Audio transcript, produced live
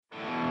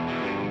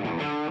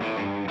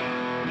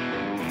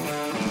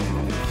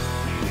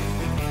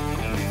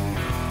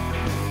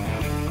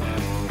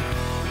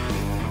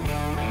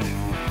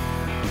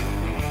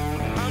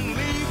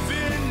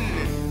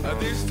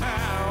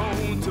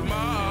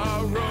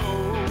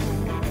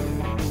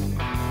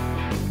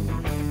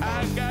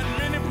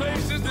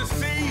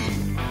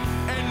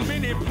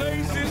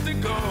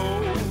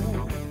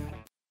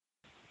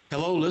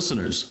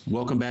listeners,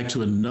 welcome back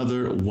to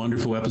another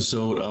wonderful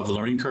episode of The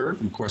Learning Curve.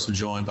 Of course, I'm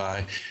joined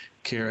by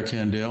Kara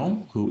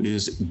Candell, who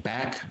is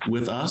back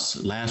with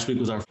us. Last week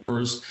was our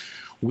first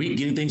week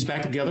getting things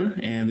back together,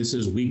 and this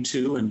is week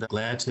 2, and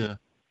glad to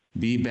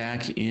be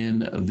back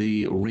in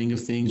the ring of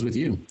things with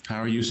you. How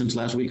are you since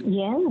last week?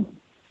 Yeah,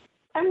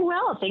 I'm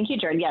well. Thank you,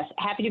 Jordan. Yes,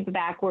 happy to be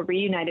back. We're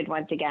reunited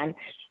once again.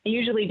 I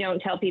usually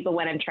don't tell people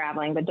when I'm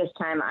traveling, but this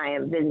time I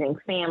am visiting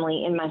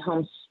family in my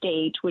home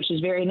state, which is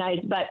very nice.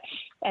 But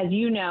as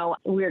you know,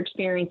 we're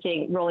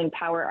experiencing rolling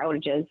power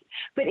outages.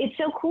 But it's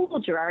so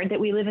cool, Gerard, that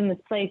we live in this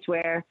place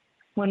where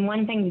when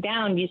one thing's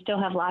down, you still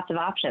have lots of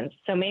options.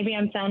 So maybe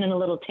I'm sounding a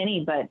little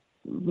tinny, but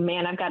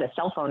man, I've got a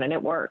cell phone and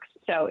it works.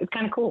 So it's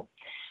kind of cool.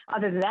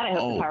 Other than that, I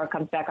hope the power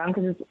comes back on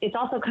because it's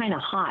also kind of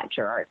hot,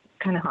 Gerard.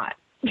 Kind of hot.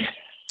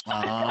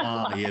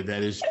 Yeah,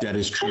 that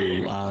is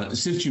true.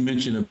 Since you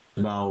mentioned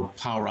about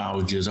power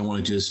outages, I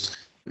want to just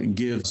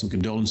give some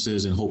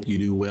condolences and hope you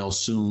do well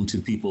soon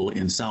to people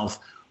in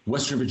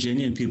southwestern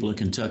Virginia and people in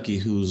Kentucky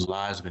whose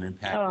lives have been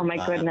impacted. Oh,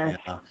 my goodness.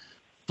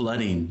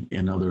 Flooding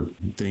and other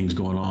things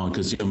going on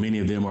because many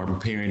of them are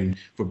preparing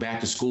for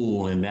back to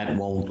school and that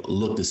won't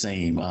look the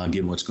same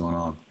given what's going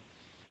on.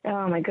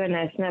 Oh, my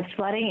goodness. And that's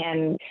flooding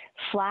and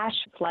flash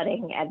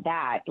flooding at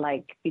that,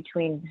 like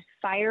between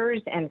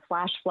fires and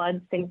flash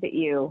floods, things that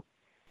you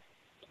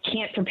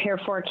can't prepare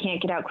for,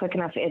 can't get out quick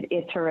enough.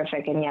 It's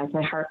horrific. And yes,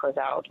 my heart goes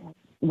out.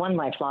 One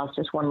life lost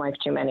is one life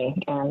too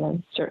many.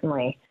 And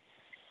certainly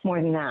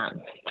more than that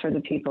for the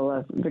people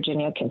of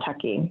Virginia,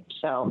 Kentucky.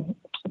 So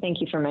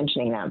thank you for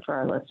mentioning that for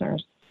our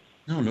listeners.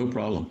 No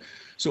problem.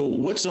 So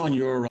what's on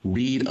your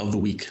read of the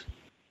week?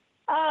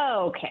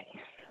 Okay.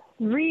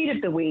 Read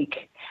of the week.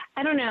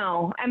 I don't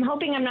know. I'm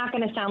hoping I'm not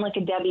going to sound like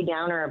a Debbie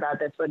Downer about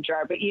this one,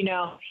 Jar, but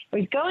I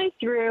was going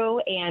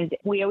through and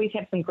we always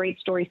have some great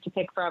stories to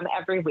pick from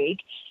every week.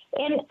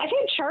 And I've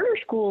had charter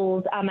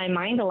schools on my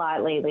mind a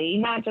lot lately,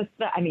 not just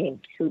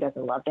who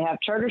doesn't love to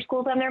have charter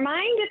schools on their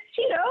mind?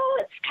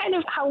 It's kind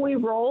of how we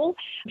roll,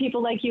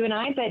 people like you and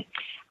I, but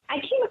I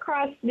came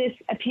across this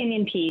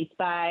opinion piece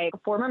by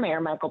former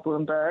Mayor Michael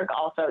Bloomberg.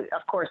 Also,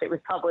 of course, it was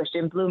published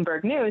in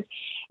Bloomberg News.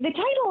 The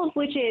title of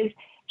which is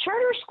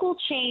Charter School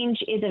Change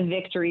is a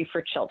Victory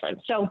for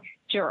Children. So,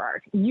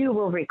 Gerard, you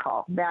will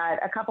recall that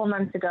a couple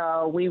months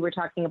ago, we were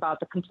talking about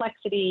the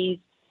complexities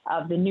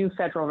of the new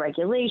federal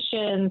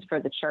regulations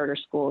for the charter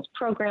schools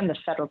program, the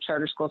federal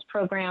charter schools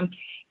program,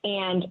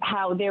 and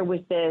how there was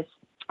this,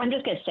 I'm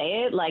just going to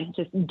say it, like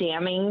just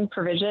damning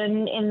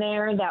provision in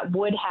there that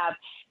would have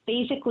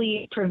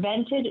basically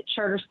prevented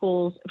charter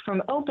schools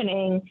from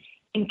opening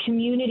in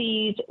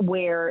communities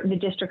where the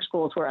district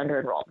schools were under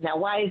enrolled. Now,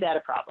 why is that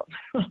a problem?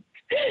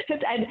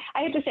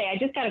 I have to say, I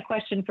just got a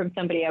question from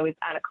somebody. I was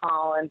on a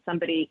call and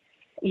somebody,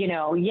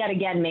 yet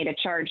again made a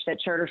charge that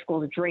charter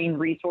schools drain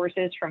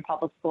resources from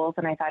public schools.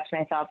 And I thought to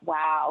myself,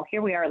 wow,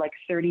 here we are like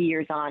 30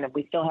 years on and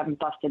we still haven't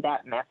busted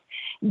that myth.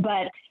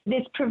 But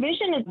this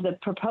provision of the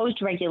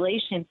proposed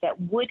regulations that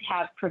would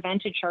have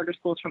prevented charter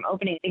schools from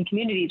opening in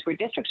communities where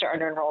districts are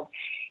under enrolled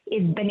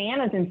is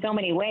bananas in so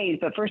many ways.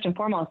 But first and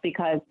foremost,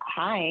 because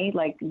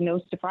no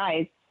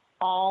surprise,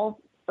 all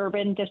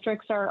urban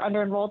districts are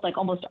under enrolled, like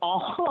almost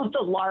all of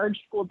the large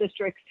school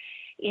districts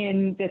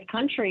in this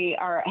country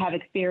have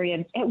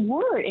experienced and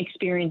were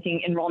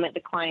experiencing enrollment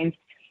declines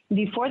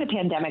before the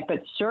pandemic, but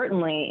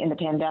certainly in the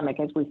pandemic,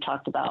 as we've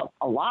talked about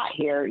a lot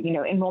here,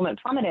 enrollment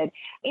plummeted.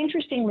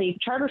 Interestingly,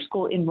 charter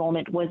school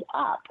enrollment was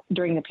up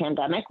during the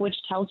pandemic, which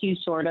tells you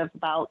sort of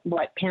about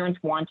what parents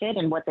wanted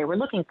and what they were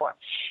looking for.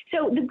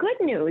 So the good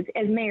news,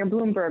 as Mayor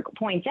Bloomberg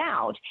points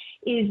out,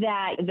 is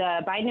that the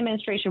Biden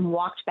administration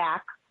walked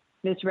back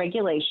this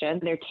regulation.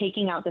 They're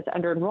taking out this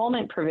under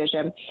enrollment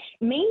provision,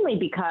 mainly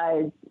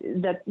because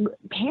the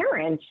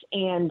parents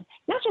and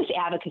not just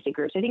advocacy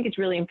groups, I think it's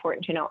really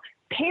important to know,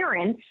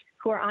 parents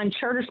who are on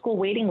charter school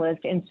waiting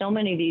lists in so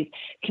many of these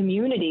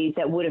communities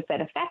that would have been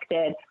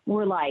affected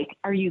were like,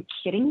 are you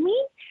kidding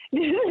me?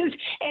 And,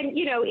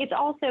 it's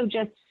also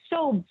just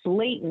so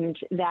blatant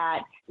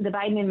that the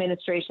Biden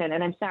administration,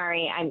 and I'm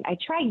sorry, I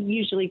try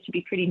usually to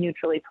be pretty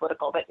neutrally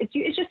political, but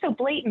it's just so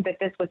blatant that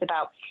this was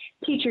about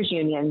teachers'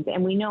 unions,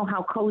 and we know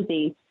how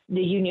cozy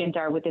the unions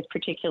are with this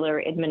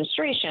particular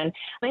administration.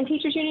 And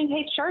teachers' unions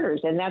hate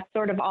charters, and that's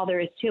sort of all there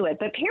is to it.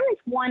 But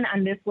parents won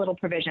on this little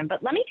provision.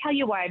 But let me tell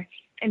you why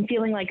I'm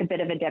feeling like a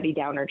bit of a Debbie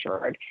Downer,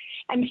 Gerard.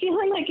 I'm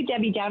feeling like a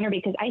Debbie Downer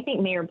because I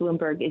think Mayor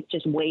Bloomberg is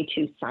just way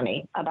too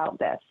sunny about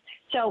this.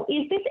 So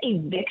is this a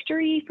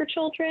victory for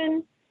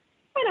children?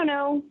 I don't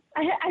know.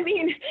 I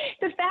mean,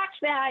 the fact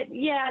that,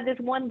 this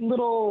one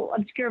little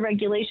obscure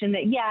regulation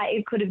that,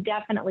 it could have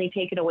definitely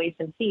taken away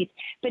some seats,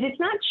 but it's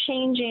not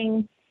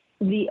changing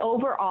the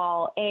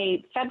overall,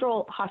 A,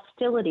 federal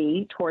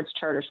hostility towards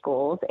charter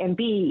schools, and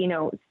B,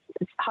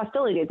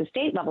 hostility at the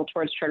state level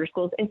towards charter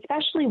schools,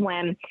 especially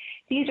when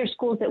these are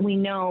schools that we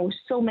know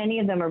so many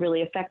of them are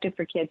really effective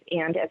for kids.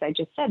 And as I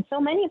just said, so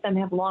many of them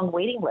have long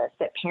waiting lists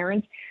that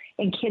parents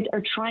and kids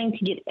are trying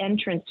to get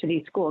entrance to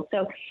these schools.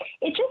 So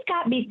it just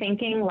got me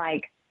thinking,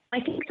 I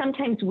think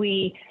sometimes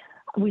we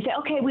we say,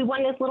 okay, we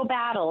won this little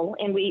battle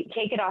and we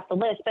take it off the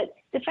list. But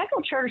the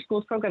federal charter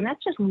schools program,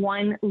 that's just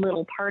one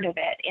little part of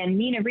it. And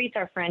Nina Reitz,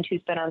 our friend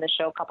who's been on the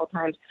show a couple of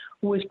times,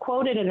 was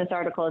quoted in this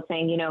article as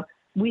saying,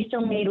 we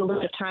still need a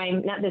little bit of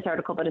time, not this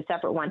article, but a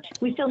separate one.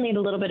 We still need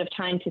a little bit of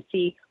time to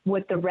see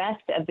what the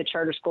rest of the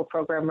charter school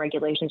program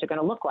regulations are going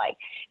to look like.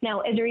 Now,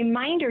 as a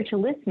reminder to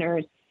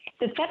listeners,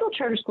 the federal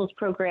charter schools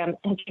program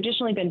has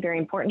traditionally been very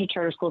important to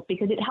charter schools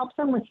because it helps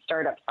them with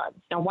startup funds.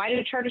 Now, why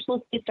do charter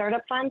schools get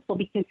startup funds? Well,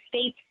 because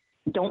states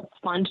don't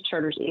fund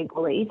charters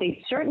equally.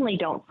 They certainly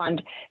don't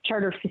fund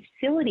charter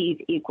facilities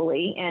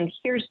equally. And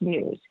here's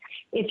news.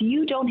 If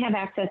you don't have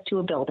access to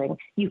a building,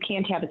 you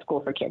can't have a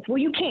school for kids. Well,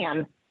 you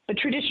can, but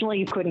traditionally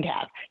you couldn't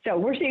have. So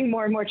we're seeing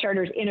more and more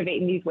charters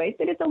innovate in these ways,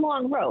 but it's a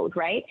long road,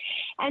 right?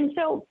 And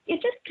so it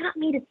just got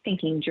me to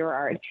thinking,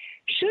 Gerard,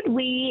 should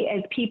we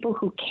as people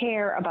who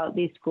care about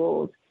these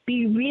schools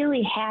be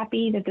really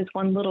happy that this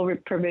one little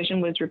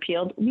provision was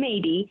repealed?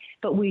 Maybe,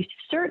 but we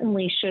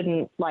certainly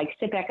shouldn't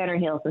sit back on our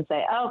heels and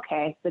say,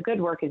 okay, the good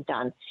work is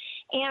done.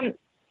 And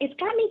it's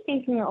got me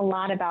thinking a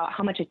lot about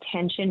how much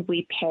attention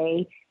we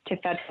pay to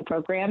federal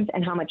programs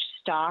and how much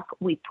stock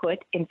we put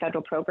in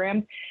federal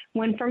programs,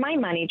 when for my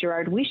money,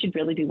 Gerard, we should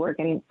really be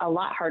working a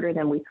lot harder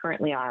than we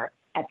currently are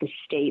at the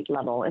state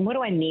level. And what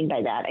do I mean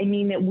by that? I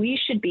mean that we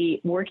should be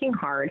working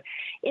hard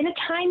in a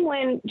time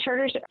when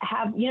charters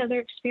have, they're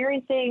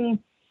experiencing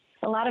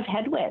a lot of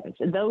headwinds.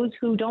 Those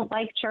who don't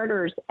like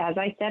charters, as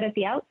I said at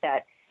the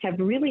outset, have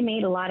really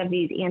made a lot of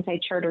these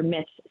anti-charter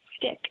myths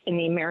stick in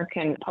the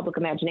American public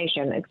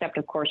imagination, except,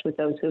 of course, with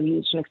those who have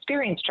used and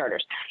experienced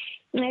charters.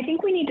 And I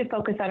think we need to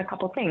focus on a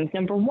couple things.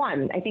 Number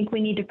one, I think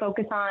we need to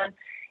focus on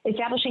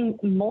establishing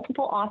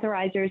multiple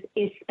authorizers,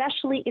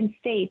 especially in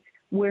states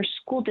where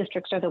school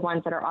districts are the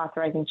ones that are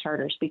authorizing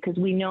charters, because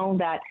we know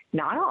that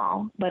not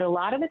all, but a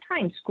lot of the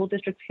time, school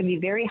districts can be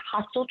very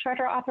hostile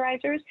charter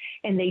authorizers,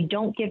 and they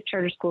don't give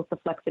charter schools the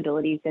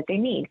flexibilities that they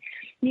need.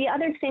 The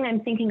other thing I'm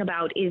thinking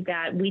about is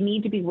that we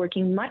need to be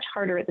working much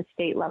harder at the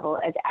state level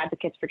as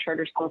advocates for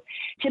charter schools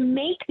to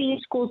make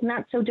these schools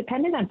not so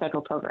dependent on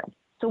federal programs.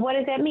 So what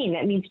does that mean?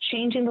 That means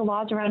changing the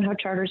laws around how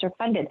charters are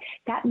funded.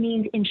 That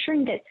means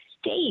ensuring that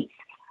states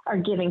are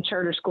giving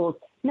charter schools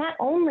not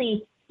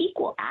only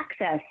equal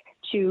access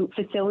to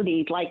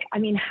facilities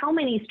how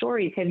many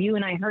stories have you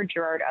and I heard,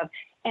 Gerard, of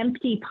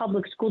empty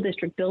public school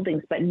district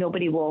buildings, but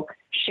nobody will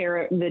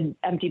share the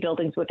empty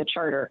buildings with a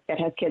charter that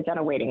has kids on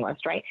a waiting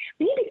list, right?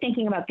 We need to be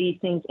thinking about these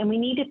things, and we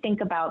need to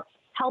think about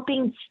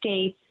helping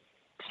states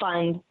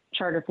fund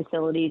charter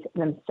facilities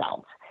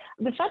themselves.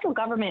 The federal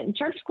government,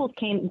 charter schools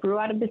grew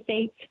out of the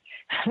states.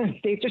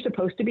 States are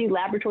supposed to be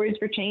laboratories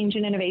for change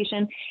and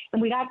innovation.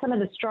 And we got some of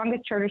the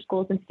strongest charter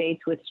schools in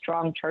states with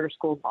strong charter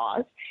school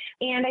laws.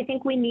 And I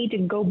think we need to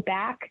go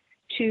back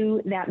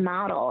to that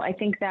model. I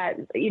think that,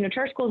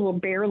 charter schools were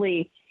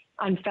barely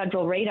on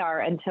federal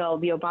radar until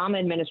the Obama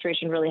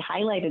administration really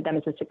highlighted them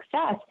as a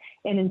success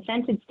and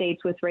incented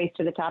states with Race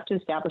to the Top to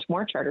establish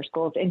more charter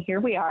schools. And here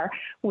we are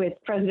with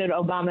President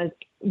Obama's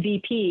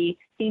VP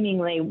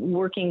seemingly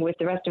working with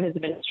the rest of his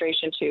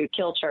administration to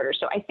kill charters.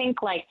 So I think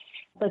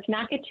let's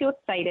not get too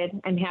excited.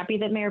 I'm happy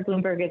that Mayor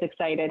Bloomberg is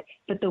excited,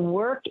 but the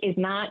work is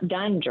not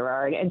done,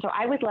 Gerard. And so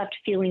I was left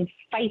feeling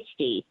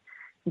feisty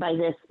by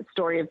this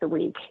story of the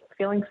week,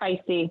 feeling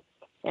feisty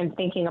and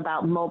thinking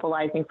about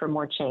mobilizing for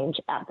more change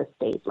at the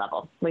state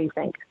level. What do you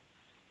think?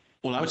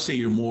 Well, I would say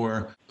you're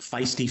more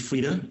feisty,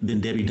 Frida, than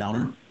Debbie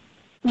Downer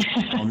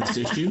on this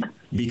issue,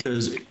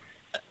 because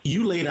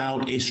you laid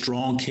out a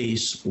strong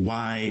case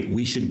why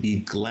we should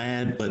be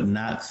glad but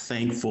not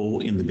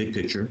thankful in the big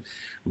picture.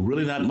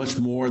 Really not much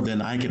more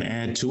than I can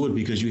add to it,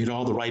 because you hit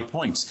all the right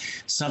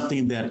points.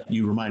 Something that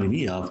you reminded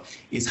me of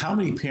is how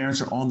many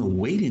parents are on the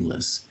waiting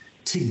list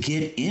to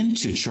get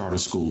into charter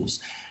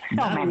schools.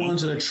 Not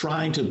ones that are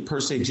trying to, per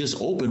se, just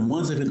open,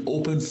 ones that have been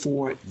open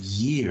for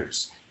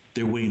years.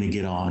 They're waiting to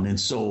get on. And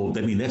so,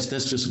 that's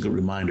just a good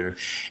reminder.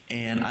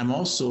 And I'm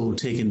also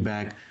taken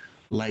back,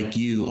 like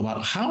you,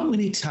 about how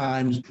many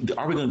times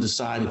are we going to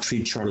decide to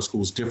treat charter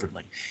schools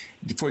differently?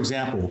 For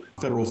example,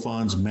 federal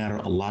funds matter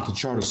a lot to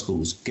charter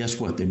schools. Guess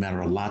what? They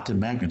matter a lot to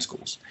magnet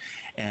schools.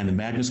 And the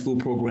magnet school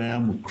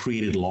program,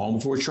 created long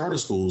before charter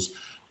schools,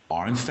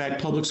 are in fact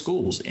public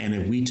schools. And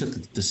if we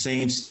took the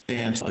same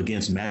stance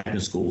against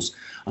magnet schools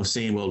of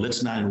saying, well,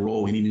 let's not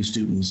enroll any new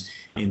students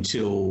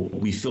until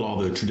we fill all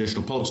the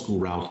traditional public school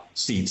route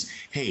seats.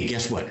 Hey,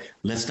 guess what?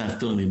 Let's not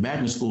fill any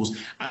magnet schools.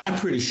 I'm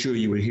pretty sure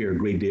you would hear a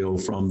great deal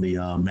from the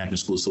Magnet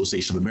School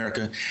Association of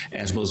America,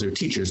 as well as their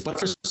teachers. But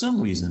for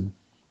some reason,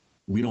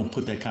 we don't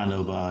put that kind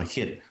of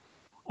hit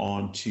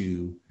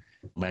onto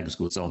magnet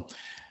schools. So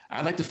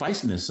I like the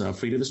feistiness,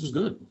 Frida. This was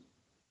good.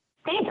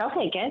 Thanks. I'll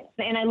take it.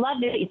 And I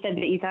love that you said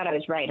that you thought I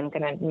was right. I'm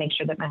going to make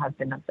sure that my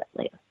husband knows that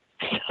later.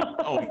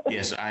 Oh,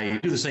 yes. I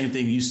do the same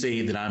thing. You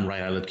say that I'm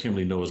right. I let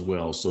Kimberly know as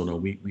well. So, no,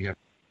 we have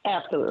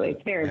absolutely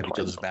very have important.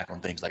 Each other's back on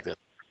things like that.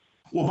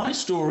 Well, my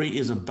story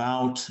is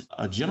about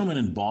a gentleman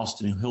in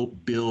Boston who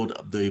helped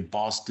build the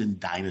Boston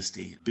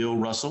dynasty. Bill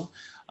Russell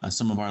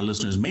some of our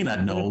listeners may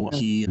not know,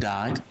 he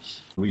died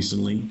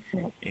recently.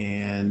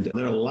 And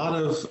there are a lot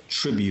of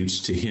tributes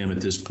to him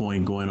at this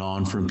point going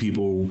on from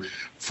people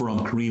from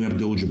Kareem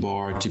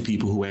Abdul-Jabbar to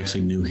people who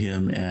actually knew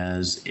him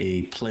as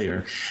a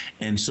player.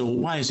 And so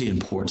why is he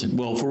important?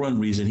 Well, for one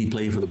reason, he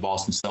played for the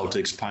Boston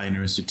Celtics,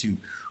 Pioneer Institute,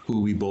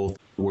 who we both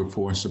work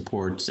for and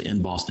support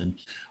in Boston.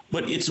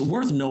 But it's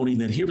worth noting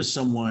that here was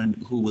someone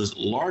who was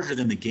larger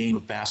than the game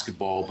of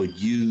basketball, but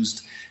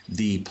used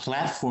the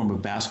platform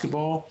of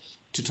basketball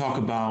to talk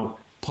about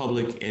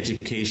public,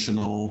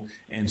 educational,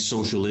 and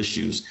social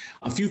issues.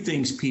 A few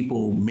things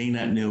people may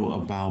not know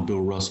about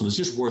Bill Russell. It's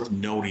just worth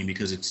noting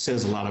because it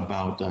says a lot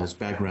about his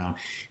background.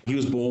 He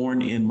was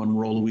born in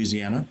Monroe,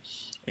 Louisiana,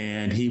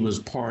 and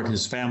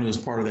his family was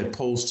part of that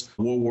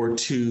post-World War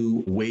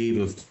II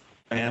wave of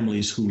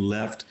families who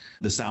left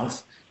the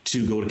South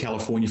to go to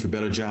California for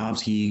better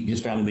jobs.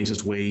 His family makes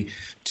its way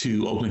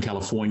to Oakland,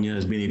 California.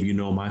 As many of you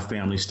know, my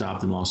family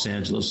stopped in Los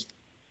Angeles.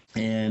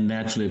 And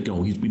naturally,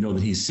 we know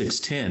that he's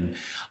 6'10".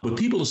 But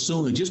people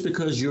assume that just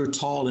because you're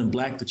tall and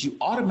black that you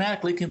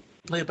automatically can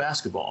play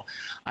basketball.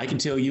 I can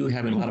tell you,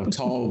 having a lot of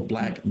tall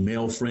black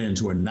male friends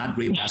who are not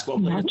great basketball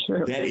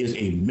players, that is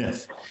a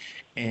myth.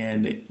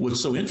 And what's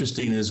so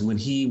interesting is when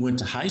he went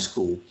to high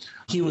school,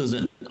 he was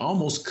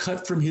almost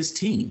cut from his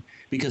team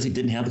because he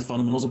didn't have the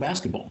fundamentals of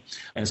basketball.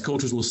 As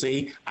coaches will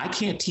say, I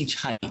can't teach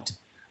height,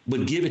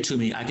 but give it to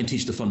me, I can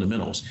teach the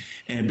fundamentals.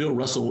 And Bill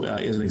Russell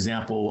is an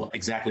example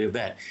exactly of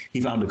that.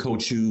 He found a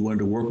coach who wanted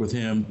to work with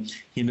him.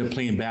 He ended up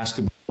playing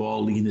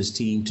basketball, leading his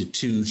team to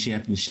 2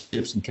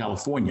 championships in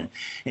California.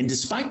 And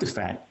despite the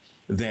fact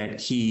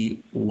that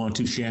he won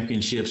 2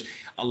 championships,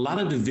 a lot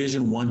of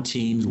Division I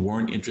teams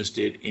weren't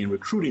interested in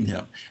recruiting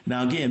him.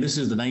 Now, again, this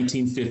is the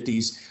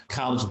 1950s.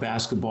 College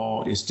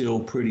basketball is still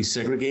pretty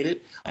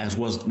segregated, as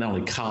was not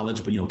only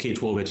college, but,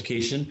 K-12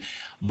 education.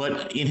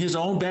 But in his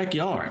own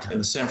backyard in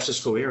the San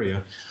Francisco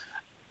area,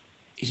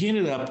 he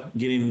ended up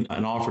getting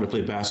an offer to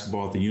play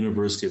basketball at the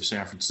University of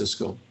San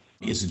Francisco.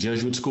 It's a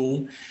Jesuit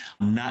school,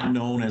 not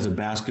known as a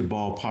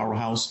basketball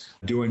powerhouse.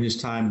 During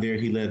his time there,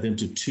 he led them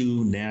to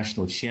 2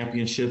 national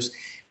championships,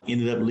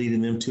 ended up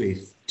leading them to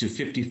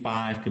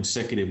 55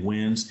 consecutive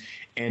wins.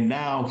 And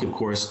now, of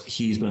course,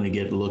 he's going to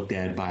get looked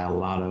at by a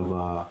lot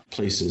of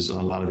places, a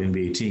lot of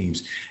NBA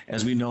teams.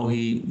 As we know,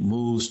 he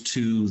moves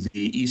to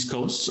the East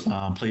Coast,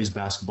 plays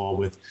basketball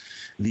with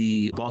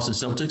the Boston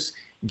Celtics.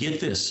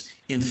 Get this,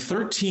 in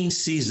 13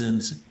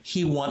 seasons,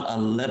 he won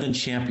 11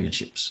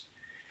 championships.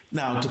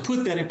 Now, to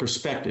put that in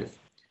perspective.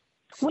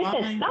 With the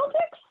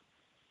Celtics?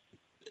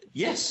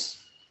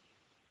 Yes.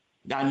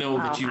 I know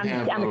that you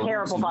have. I'm a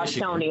terrible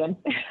Bostonian.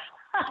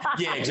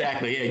 Yeah,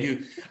 exactly. Yeah,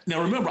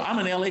 Now, remember, I'm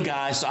an LA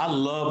guy, so I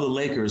love the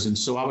Lakers. And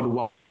so I would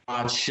watch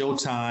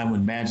Showtime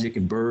when Magic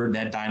and Bird,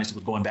 that dynasty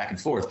was going back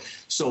and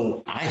forth.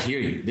 So I hear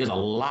you. There's a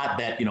lot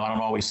that, I don't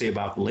always say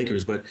about the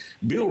Lakers, but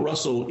Bill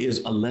Russell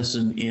is a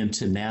lesson in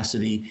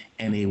tenacity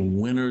and a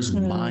winner's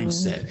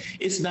mindset.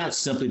 It's not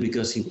simply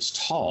because he was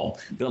tall.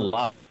 There are a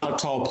lot of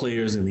tall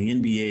players in the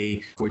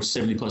NBA for its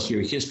 70-plus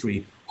year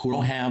history who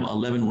don't have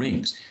 11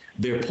 rings.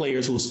 There are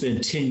players who will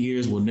spend 10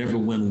 years, will never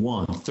win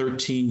one,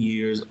 13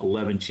 years,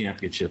 11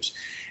 championships.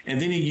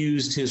 And then he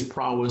used his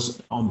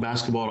prowess on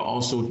basketball to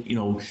also,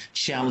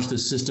 challenge the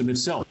system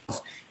itself.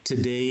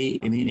 Today,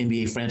 in the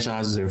NBA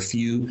franchises, there are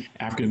few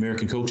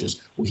African-American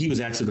coaches. Well, he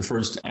was actually the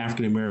first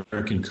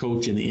African-American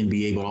coach in the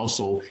NBA, but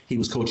also he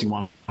was coaching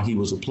while he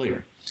was a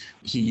player.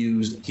 He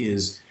used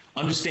his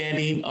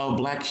understanding of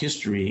Black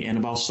history and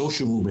about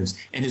social movements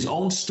and his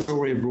own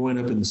story of growing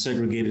up in the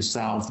segregated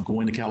South,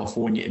 going to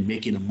California and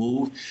making a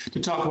move to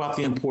talk about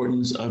the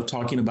importance of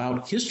talking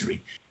about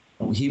history.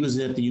 He was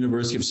at the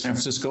University of San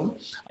Francisco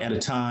at a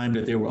time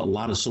that there were a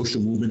lot of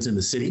social movements in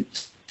the city.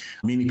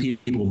 Many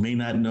people may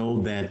not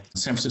know that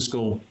San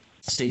Francisco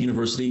State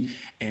University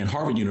and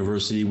Harvard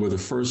University were the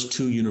first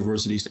 2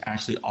 universities to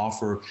actually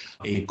offer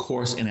a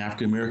course in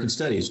African American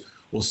studies.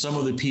 Well, some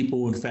of the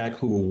people, in fact,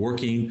 who were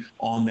working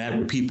on that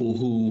were people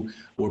who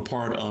were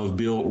part of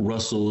Bill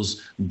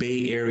Russell's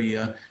Bay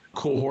Area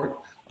cohort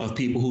of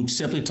people who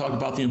simply talked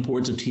about the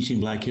importance of teaching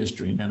Black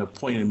history. And at a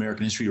point in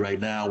American history right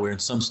now where in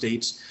some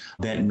states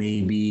that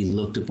may be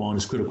looked upon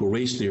as critical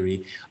race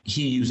theory,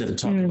 he used that to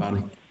talk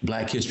about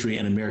Black history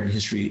and American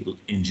history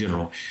in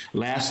general.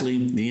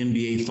 Lastly, the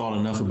NBA thought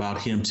enough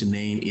about him to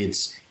name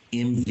its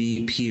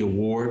MVP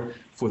award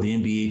for the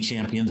NBA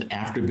champions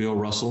after Bill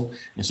Russell.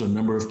 And so a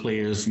number of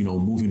players,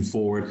 moving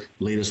forward,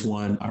 latest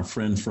one, our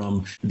friend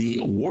from the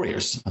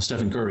Warriors,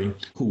 Stephen Curry,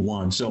 who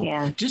won.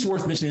 So just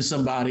worth mentioning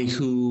somebody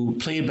who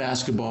played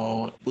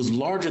basketball, was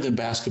larger than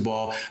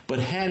basketball, but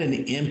had an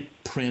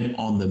imprint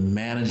on the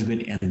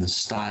management and the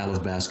style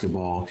of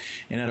basketball.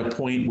 And at a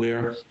point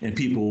where, and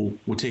people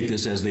will take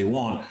this as they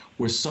want,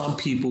 where some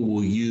people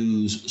will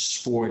use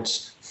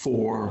sports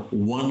for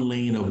one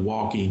lane of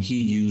walking, he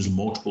used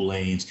multiple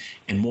lanes.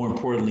 And more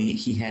importantly,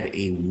 he had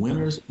a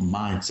winner's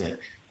mindset.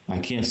 I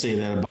can't say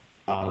that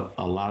about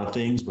a lot of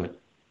things, but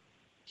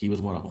he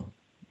was one of them.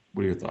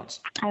 What are your thoughts?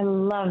 I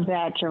love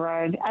that,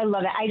 Gerard. I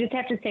love it. I just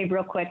have to say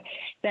real quick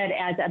that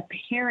as a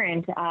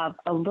parent of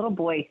a little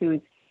boy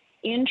who's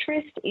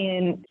interest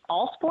in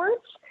all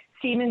sports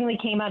seemingly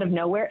came out of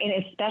nowhere,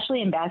 and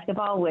especially in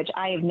basketball, which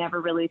I have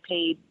never really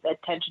paid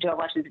attention to. I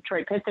watched the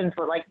Detroit Pistons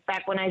for like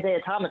back when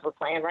Isaiah Thomas was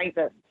playing, right?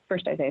 The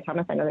first Isaiah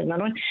Thomas, I know there's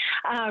another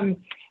one.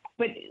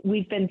 But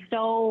we've been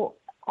so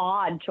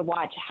awed to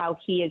watch how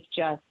he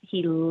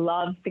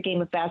loves the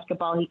game of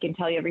basketball. He can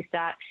tell you every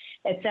stat,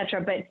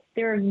 etc. But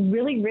there are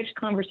really rich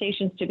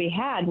conversations to be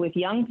had with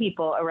young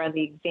people around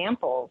the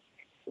examples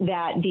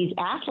that these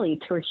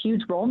athletes who are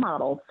huge role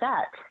models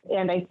set.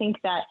 And I think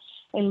that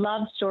I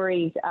love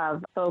stories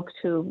of folks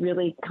who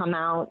really come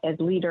out as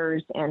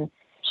leaders and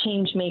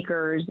change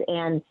makers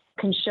and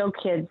can show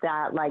kids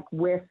that, like,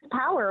 with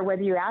power,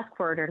 whether you ask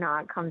for it or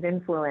not, comes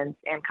influence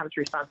and comes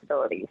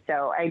responsibility.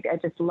 So I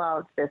just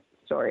love this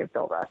story of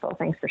Bill Russell.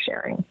 Thanks for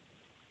sharing.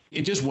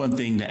 Just one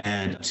thing to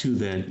add to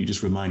that, you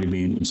just reminded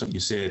me of something you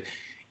said.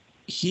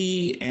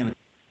 He and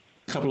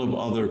a couple of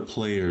other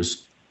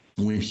players,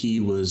 when he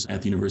was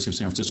at the University of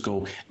San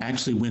Francisco,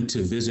 actually went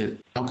to visit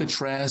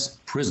Alcatraz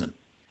prison.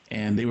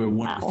 And they were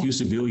one of the few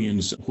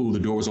civilians who the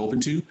door was open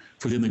to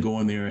for them to go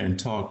in there and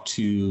talk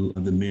to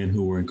the men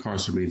who were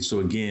incarcerated.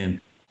 So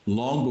again,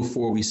 long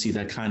before we see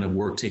that kind of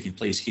work taking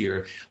place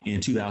here in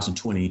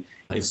 2020,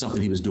 it's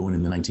something he was doing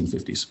in the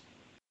 1950s.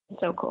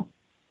 So cool.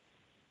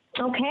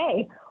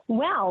 Okay.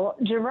 Well,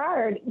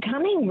 Gerard,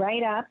 coming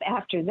right up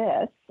after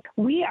this,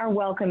 we are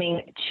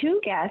welcoming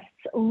two guests,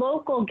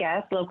 local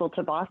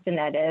to Boston,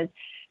 that is,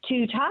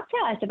 to talk to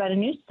us about a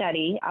new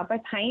study out by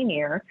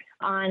Pioneer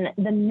on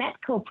the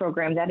METCO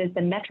program. That is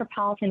the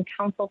Metropolitan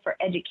Council for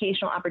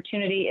Educational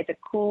Opportunity. It's a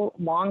cool,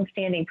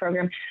 long-standing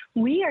program.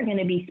 We are going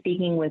to be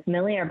speaking with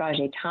Millie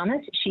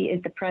Arbaje-Thomas. She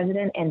is the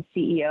president and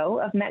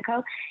CEO of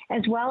METCO,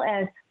 as well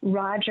as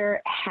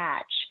Roger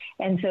Hatch.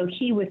 And so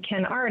he, with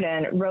Ken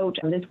Arden, wrote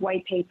this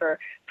white paper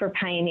for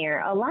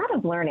Pioneer. A lot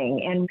of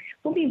learning. And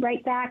we'll be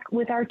right back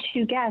with our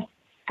two guests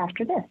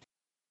after this.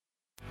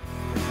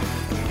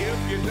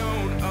 If you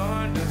don't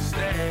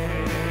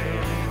understand,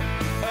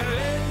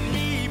 let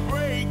me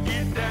break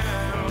it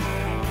down.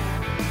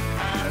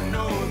 I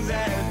know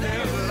that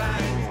there's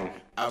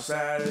life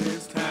outside of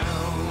this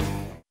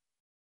town.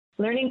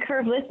 Learning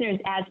Curve listeners,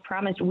 as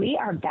promised, we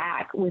are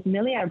back with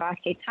Millie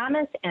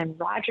Arbaje-Thomas and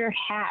Roger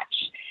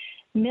Hatch.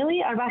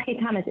 Millie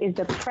Arbaje-Thomas is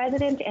the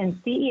president and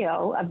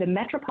CEO of the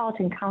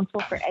Metropolitan Council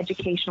for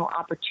Educational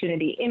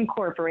Opportunity,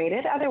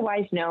 Incorporated,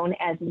 otherwise known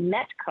as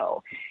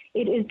METCO.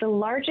 It is the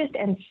largest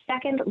and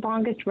second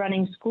longest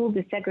running school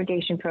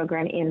desegregation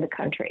program in the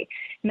country.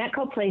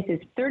 METCO places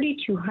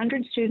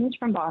 3,200 students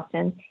from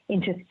Boston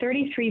into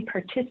 33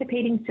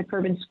 participating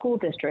suburban school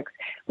districts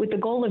with the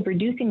goal of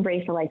reducing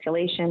racial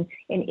isolation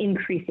and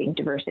increasing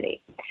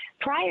diversity.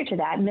 Prior to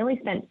that, Millie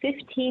spent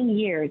 15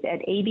 years at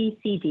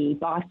ABCD,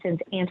 Boston's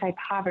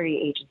anti-poverty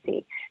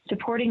agency,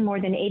 supporting more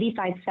than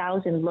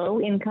 85,000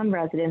 low-income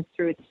residents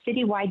through its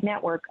citywide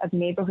network of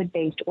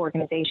neighborhood-based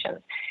organizations.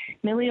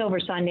 Millie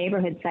oversaw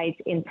neighborhood sites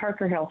in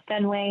Parker Hill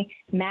Fenway,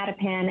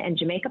 Mattapan, and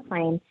Jamaica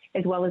Plain,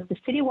 as well as the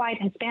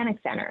citywide Hispanic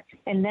Center,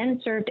 and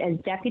then served as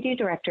Deputy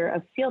Director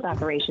of Field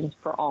Operations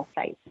for all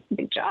sites.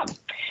 Big job.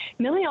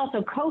 Millie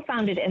also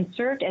co-founded and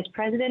served as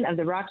president of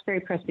the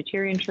Roxbury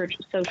Presbyterian Church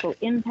Social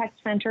Impact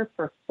Center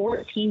for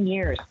 14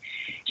 years.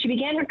 She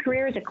began her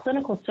career as a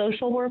clinical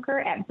social worker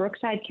at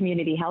Brookside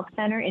Community Health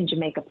Center in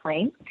Jamaica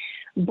Plain.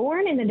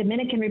 Born in the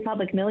Dominican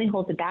Republic, Millie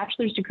holds a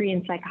bachelor's degree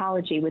in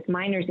psychology with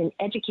minors in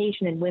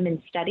education and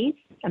women's studies,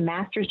 a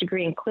master's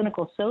degree in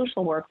clinical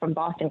social work from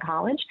Boston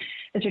College,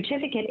 a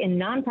certificate in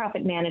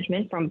nonprofit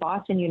management from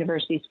Boston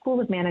University School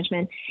of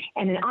Management,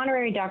 and an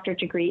honorary doctorate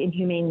degree in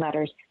humane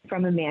letters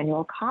from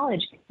Emmanuel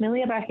College.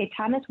 Millie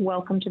Arbaje-Thomas,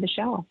 welcome to the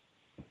show.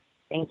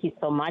 Thank you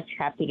so much.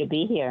 Happy to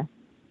be here.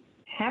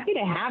 Happy to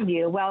have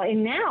you. Well,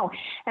 and now,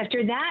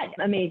 after that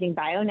amazing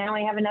bio, now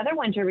I have another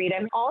one to read.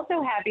 I'm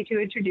also happy to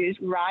introduce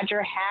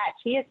Roger Hatch.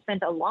 He has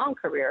spent a long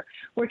career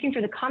working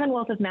for the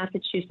Commonwealth of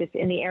Massachusetts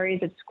in the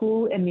areas of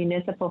school and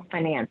municipal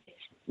finance.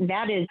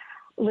 That is,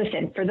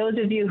 listen, for those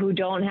of you who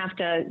don't have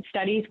to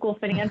study school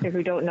finance or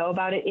who don't know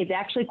about it, it's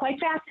actually quite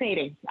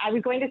fascinating. I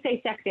was going to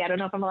say sexy. I don't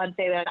know if I'm allowed to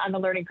say that on the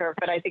learning curve,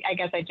 but I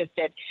guess I just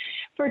did.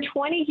 For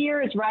 20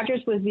 years,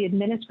 Rogers was the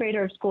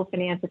administrator of school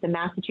finance at the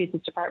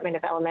Massachusetts Department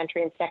of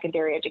Elementary and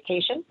Secondary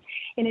Education.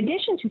 In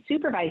addition to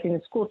supervising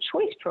the school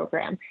choice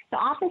program, the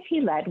office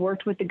he led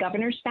worked with the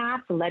governor's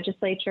staff, the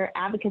legislature,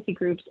 advocacy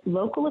groups,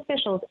 local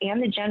officials,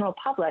 and the general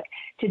public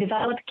to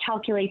develop,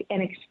 calculate,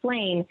 and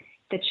explain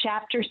the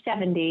Chapter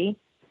 70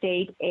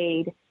 state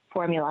aid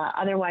formula,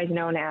 otherwise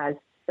known as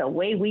the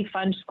way we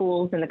fund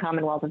schools in the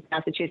Commonwealth of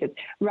Massachusetts.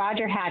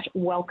 Roger Hatch,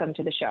 welcome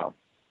to the show.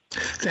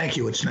 Thank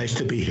you. It's nice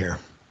to be here.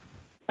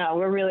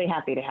 We're really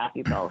happy to have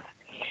you both.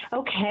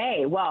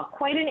 Okay, well,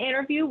 quite an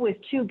interview with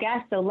two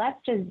guests, so let's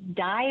just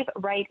dive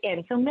right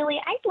in. So,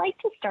 Millie, I'd like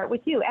to start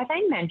with you. As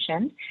I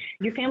mentioned,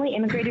 your family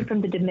immigrated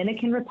from the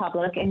Dominican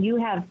Republic, and you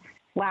have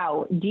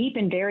deep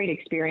and varied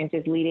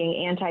experiences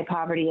leading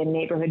anti-poverty and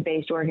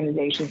neighborhood-based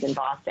organizations in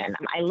Boston.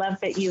 I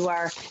love that you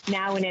are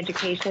now in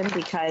education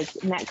because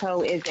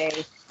METCO is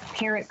a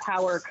parent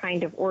power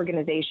kind of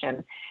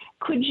organization.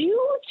 Could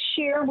you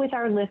share with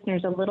our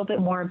listeners a little bit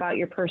more about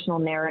your personal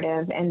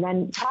narrative and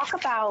then talk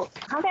about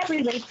how that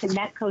relates to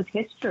METCO's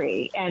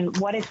history and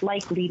what it's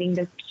like leading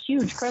this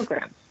huge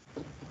program?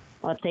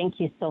 Well, thank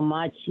you so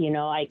much.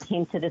 I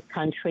came to this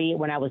country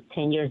when I was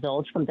 10 years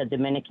old from the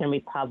Dominican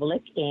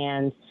Republic,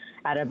 and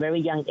at a very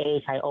young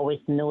age, I always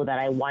knew that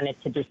I wanted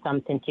to do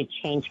something to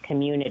change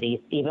communities.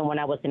 Even when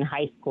I was in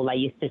high school, I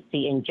used to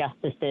see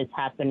injustices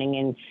happening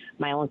in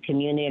my own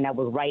community, and I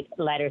would write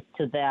letters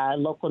to the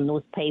local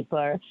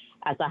newspaper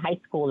as a high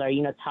schooler,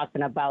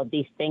 talking about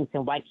these things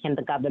and why can't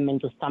the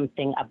government do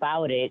something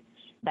about it.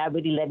 That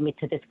really led me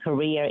to this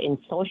career in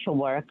social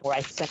work, where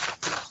I spent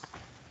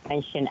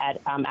at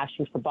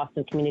Action for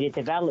Boston Community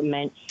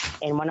Development.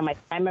 And one of my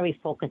primary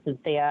focuses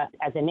there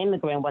as an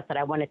immigrant was that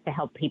I wanted to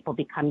help people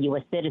become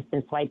U.S.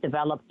 citizens. So I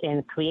developed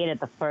and created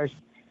the first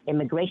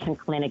immigration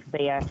clinic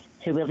there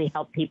to really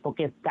help people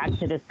get back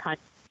to this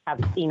country,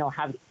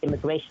 have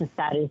immigration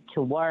status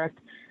to work,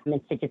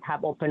 and to just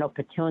have open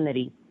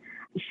opportunities.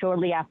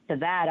 Shortly after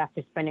that,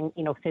 after spending,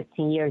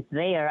 15 years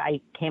there,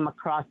 I came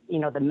across, the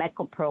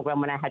METCO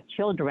program when I had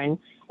children,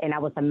 and I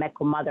was a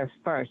METCO mother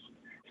first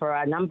for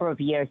a number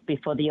of years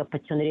before the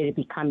opportunity to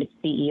become its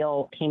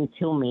CEO came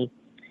to me.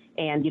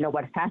 And,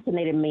 what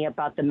fascinated me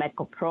about the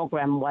METCO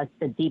program was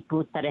the deep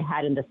roots that it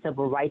had in the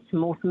civil rights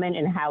movement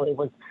and how it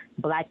was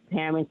Black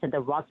parents in the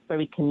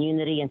Roxbury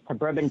community and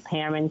suburban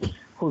parents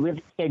who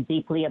really cared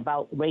deeply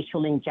about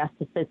racial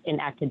injustices in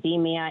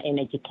academia, in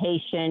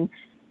education,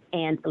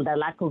 and the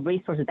lack of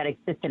resources that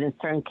existed in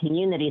certain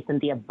communities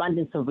and the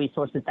abundance of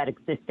resources that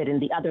existed in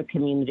the other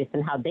communities,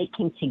 and how they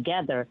came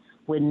together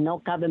with no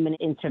government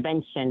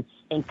intervention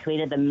and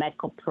created the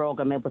METCO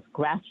program. It was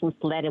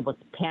grassroots-led, it was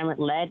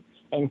parent-led,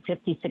 and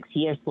 56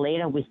 years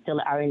later, we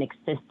still are in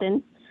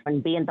existence.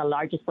 And being the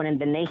largest one in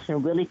the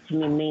nation really, to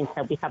me, means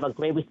that we have a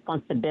great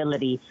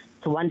responsibility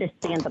to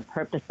understand the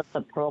purpose of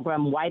the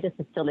program. Why does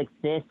it still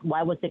exist?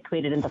 Why was it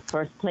created in the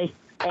first place?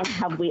 And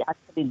have we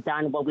actually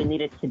done what we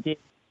needed to do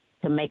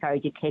to make our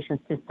education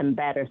system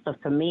better? So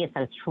for me, it's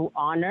a true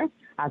honor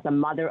as a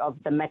mother of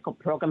the METCO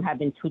program,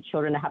 having two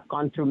children that have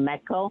gone through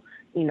METCO,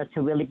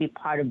 to really be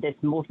part of this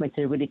movement,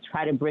 to really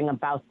try to bring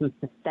about some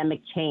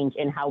systemic change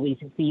in how we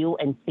view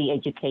and see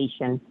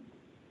education.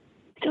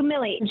 So,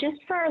 Millie,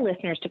 just for our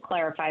listeners to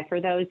clarify,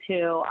 for those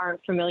who aren't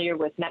familiar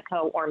with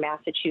METCO or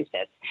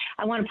Massachusetts,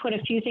 I want to put a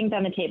few things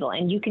on the table,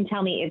 and you can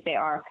tell me if they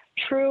are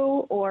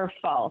true or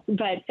false.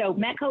 But so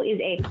METCO is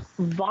a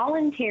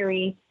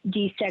voluntary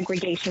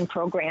desegregation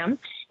program,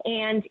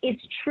 and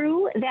it's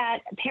true that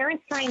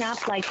parents sign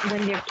up like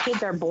when their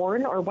kids are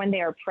born or when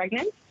they are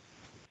pregnant?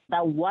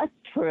 That was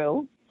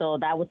true. So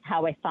that was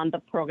how I found the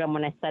program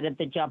when I started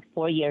the job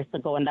 4 years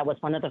ago. And that was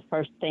one of the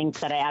first things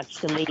that I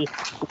actually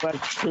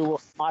worked to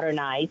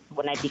modernize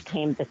when I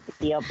became the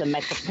CEO of the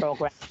METCO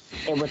program.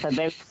 It was a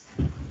very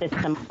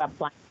system of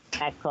applying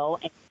METCO,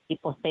 and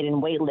people stayed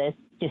in wait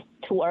lists just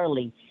too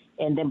early.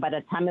 And then by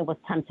the time it was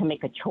time to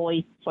make a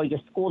choice for your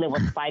school, it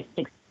was 5, 6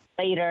 years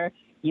later.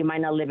 You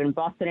might not live in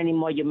Boston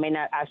anymore. You may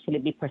not actually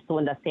be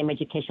pursuing the same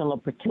educational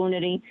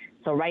opportunity.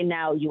 So right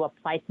now, you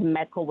apply to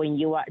METCO when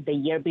you are the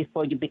year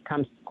before you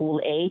become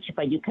school age,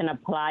 but you can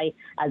apply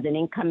as an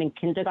incoming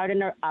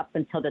kindergartner up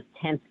until the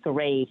 10th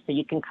grade. So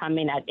you can come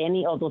in at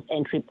any of those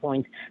entry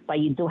points, but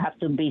you do have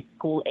to be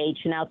school age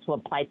now to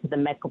apply to the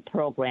METCO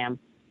program,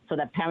 so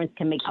that parents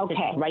can make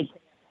it right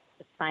at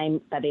the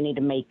time that they need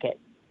to make it.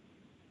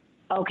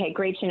 Okay,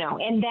 great to know.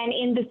 And then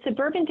in the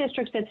suburban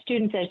districts that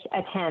students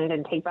attend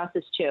and take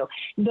buses to,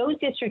 those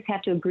districts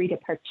have to agree to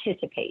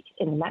participate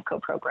in the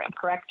METCO program,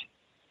 correct?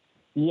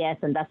 Yes,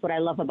 and that's what I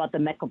love about the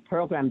METCO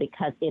program,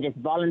 because it is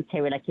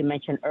voluntary, like you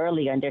mentioned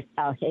earlier, and there's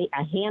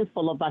a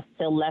handful of us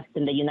still left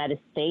in the United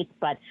States,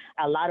 but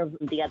a lot of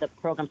the other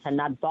programs are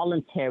not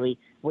voluntary,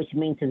 which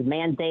means it's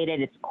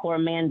mandated, it's core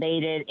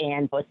mandated,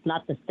 and it's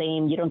not the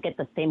same. You don't get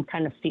the same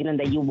kind of feeling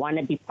that you want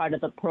to be part of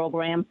the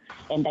program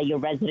and that your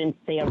residents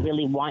there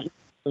really want you,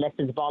 unless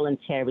it's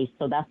voluntary.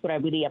 So that's what I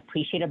really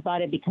appreciate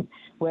about it, because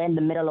we're in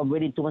the middle of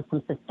really doing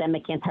some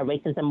systemic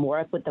anti-racism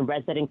work with the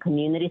resident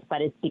communities,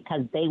 but it's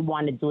because they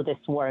want to do this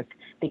work,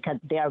 because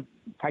they are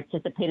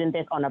participating in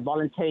this on a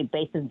voluntary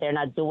basis. They're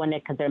not doing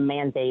it because they're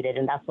mandated,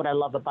 and that's what I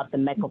love about the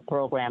METCO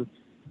program.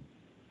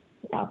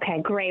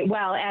 Okay, great.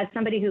 Well, as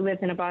somebody who lives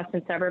in a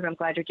Boston suburb, I'm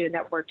glad you're doing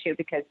that work too,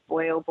 because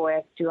boy, oh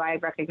boy, do I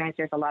recognize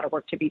there's a lot of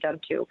work to be done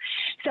too.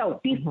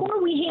 So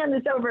before we hand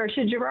this over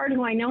to Gerard,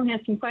 who I know has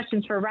some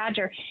questions for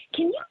Roger,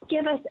 can you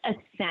give us a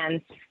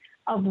sense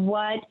of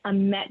what a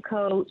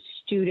METCO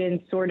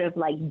student's sort of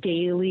like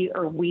daily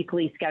or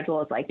weekly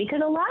schedule is like?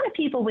 Because a lot of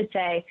people would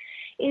say,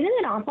 isn't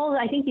it awful?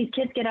 I think these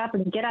kids get up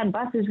and get on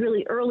buses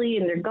really early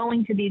and they're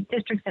going to these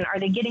districts, and are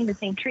they getting the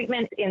same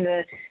treatment in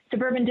the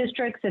suburban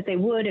districts that they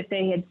would if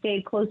they had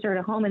stayed closer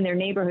to home in their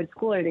neighborhood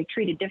school? Are they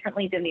treated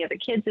differently than the other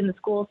kids in the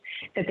schools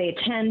that they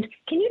attend?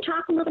 Can you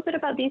talk a little bit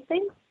about these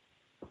things?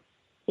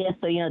 Yeah,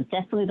 so,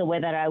 definitely the way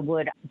that I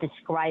would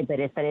describe it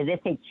is that it is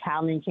a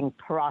challenging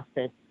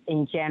process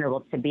in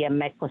general to be a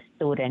METCO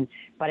student,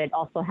 but it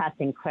also has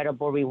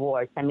incredible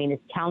rewards. I mean,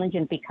 it's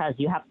challenging because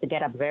you have to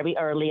get up very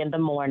early in the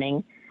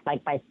morning.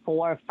 like by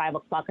 4 or 5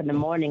 o'clock in the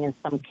morning. In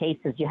some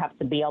cases, you have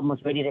to be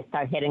almost ready to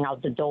start heading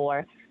out the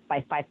door by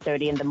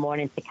 5:30 in the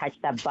morning to catch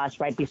that bus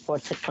right before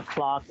 6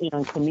 o'clock,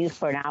 and commute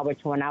for an hour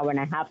to an hour and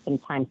a half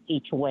sometimes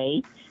each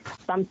way.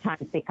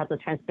 Sometimes because of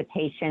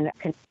transportation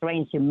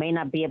constraints, you may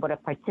not be able to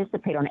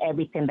participate on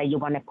everything that you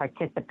want to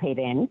participate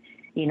in,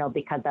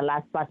 because the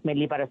last bus may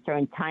leave at a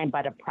certain time,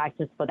 but a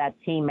practice for that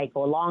team may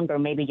go longer.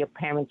 Maybe your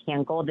parent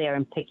can't go there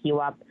and pick you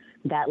up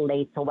that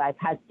late. So I've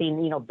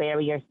seen,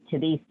 barriers to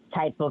these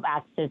type of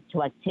access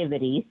to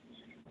activities.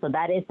 So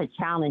that is a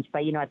challenge.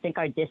 But, I think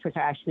our districts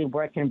are actually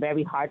working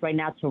very hard right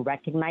now to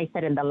recognize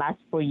that. In the last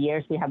 4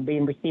 years, we have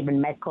been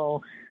receiving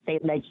METCO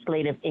state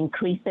legislative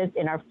increases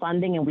in our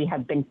funding, and we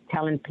have been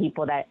telling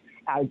people that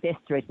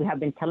we have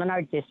been telling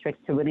our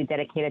districts to really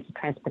dedicate it to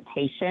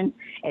transportation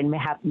and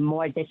have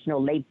more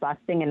additional late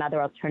busing and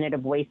other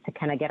alternative ways to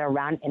kind of get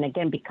around. And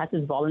again, because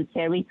it's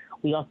voluntary,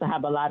 we also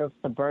have a lot of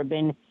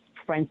suburban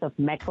Friends of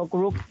METCO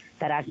groups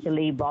that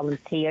actually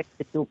volunteer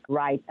to do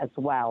rides as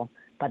well.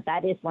 But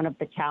that is one of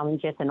the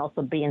challenges, and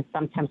also being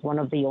sometimes one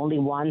of the only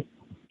ones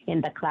in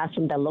the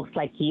classroom that looks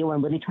like you,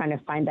 and really trying to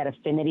find that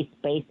affinity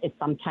space is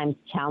sometimes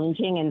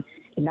challenging, and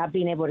not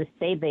being able to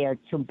stay there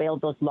to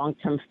build those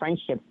long-term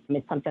friendships.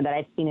 It's something that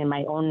I've seen in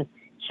my own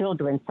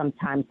children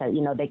sometimes, that,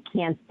 they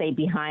can't stay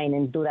behind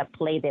and do that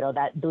play date or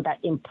do that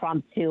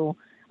impromptu,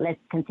 let's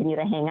continue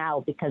to hang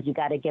out because you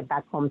got to get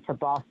back home to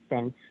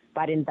Boston.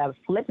 But in the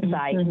flip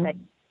side, that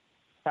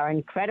are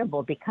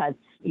incredible because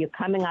you're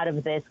coming out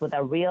of this with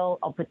a real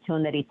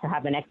opportunity to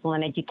have an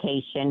excellent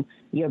education.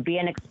 You're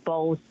being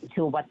exposed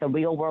to what the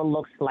real world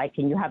looks like,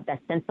 and you have that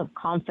sense of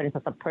confidence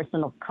as a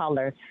person of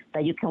color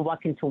that you can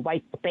walk into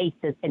white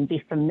spaces and be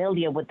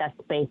familiar with that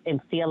space and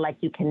feel like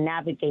you can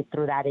navigate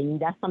through that. And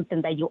that's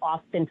something that you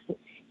often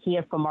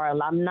hear from our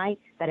alumni,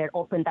 that it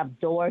opened up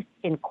doors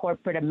in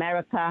corporate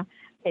America,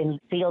 in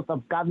fields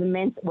of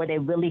government, where they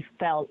really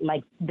felt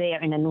like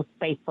they're in a new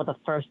space for the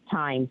first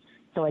time.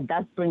 So it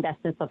does bring that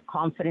sense of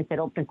confidence. It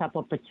opens up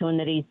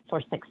opportunities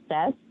for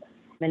success.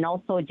 And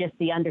also just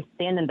the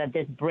understanding that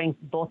this brings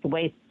both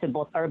ways to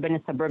both urban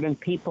and suburban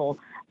people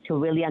to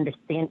really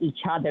understand each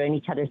other and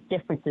each other's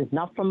differences,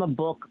 not from a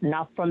book,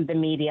 not from the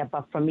media,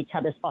 but from each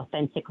other's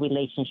authentic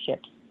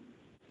relationships.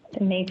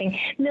 Amazing.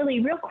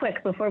 Millie, real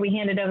quick before we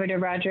hand it over to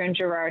Roger and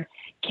Gerard,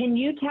 can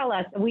you tell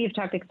us, we've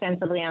talked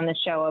extensively on the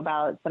show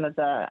about some of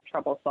the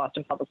troubles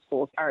Boston Public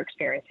Schools are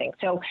experiencing.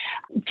 So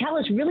tell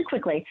us really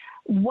quickly,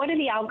 what do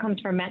the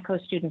outcomes for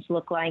METCO students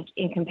look like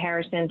in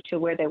comparison to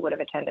where they would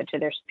have attended to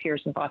their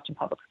peers in Boston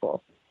Public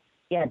Schools?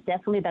 Yeah,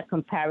 definitely the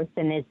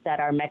comparison is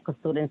that our METCO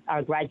students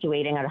are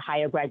graduating at a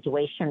higher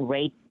graduation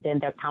rate than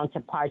their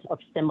counterparts of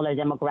similar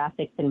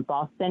demographics in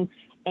Boston.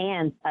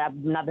 And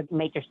another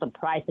major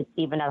surprise, it's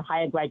even at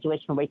higher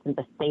graduation rates than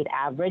the state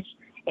average.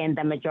 And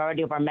the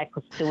majority of our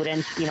METCO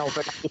students,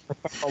 over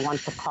 90% go on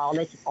to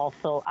college,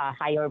 also a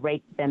higher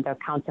rate than their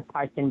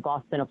counterparts in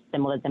Boston of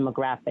similar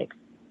demographics.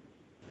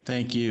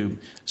 Thank you.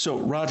 So,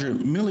 Roger,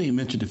 Millie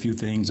mentioned a few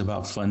things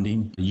about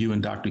funding. You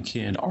and Dr.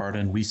 Ken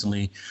Arden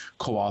recently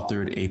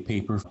co-authored a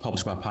paper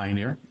published by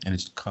Pioneer, and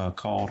it's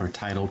called or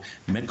titled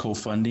METCO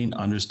Funding,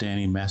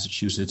 Understanding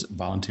Massachusetts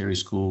Voluntary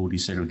School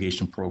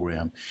Desegregation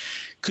Program.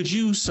 Could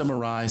you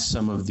summarize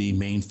some of the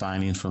main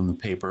findings from the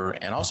paper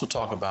and also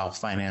talk about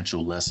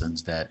financial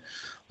lessons that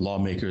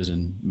lawmakers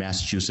in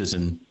Massachusetts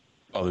and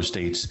other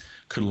states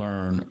could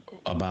learn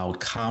about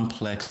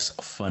complex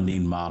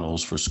funding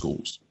models for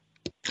schools?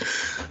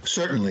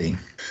 Certainly.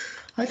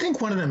 I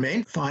think one of the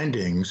main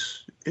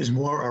findings is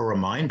more a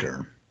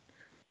reminder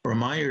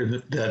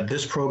that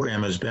this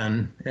program has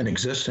been in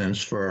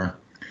existence for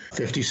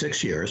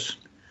 56 years,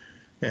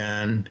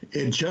 and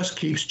it just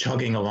keeps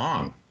chugging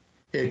along.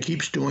 It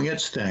keeps doing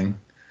its thing,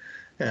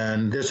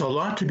 and there's a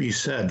lot to be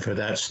said for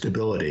that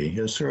stability.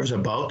 It serves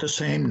about the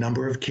same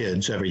number of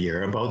kids every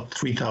year, about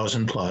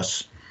 3,000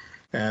 plus,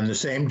 and the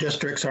same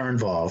districts are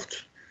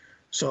involved.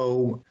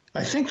 So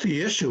I think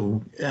the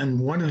issue, and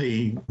one of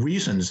the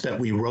reasons that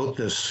we wrote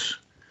this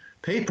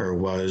paper,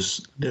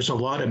 was there's a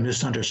lot of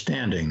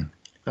misunderstanding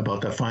about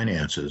the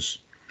finances.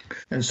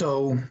 And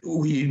so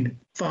we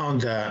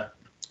found that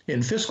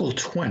in fiscal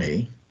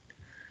 20,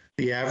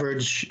 the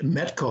average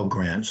METCO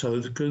grant, so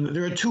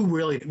there are two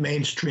really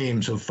main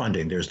streams of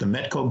funding. There's the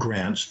METCO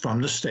grants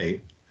from the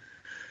state.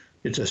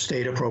 It's a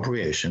state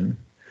appropriation.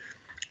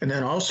 And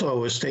then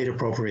also a state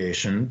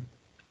appropriation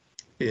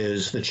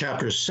is the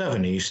Chapter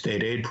 70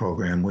 state aid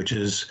program, which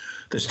is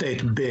the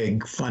state's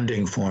big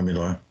funding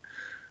formula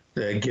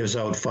that gives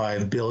out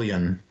 $5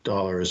 billion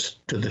to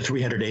the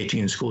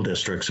 318 school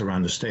districts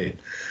around the state.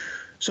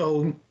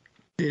 So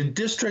the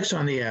districts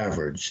on the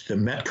average, the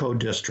METCO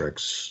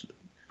districts,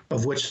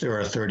 of which there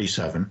are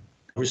 37,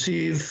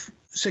 receive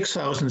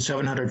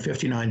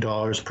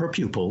 $6,759 per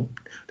pupil.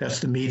 That's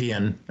the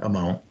median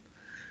amount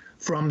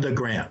from the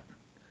grant.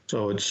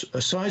 So it's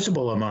a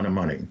sizable amount of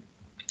money.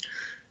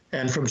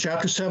 And from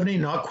Chapter 70,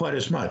 not quite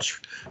as much.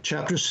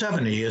 Chapter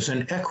 70 is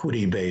an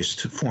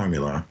equity-based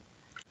formula,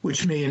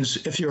 which means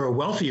if you're a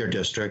wealthier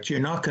district, you're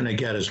not going to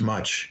get as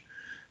much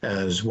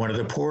as one of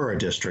the poorer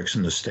districts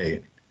in the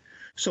state.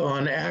 So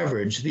on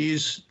average,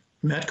 these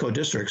METCO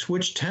districts,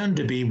 which tend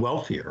to be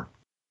wealthier,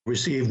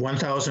 receive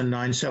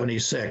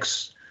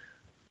 $1,976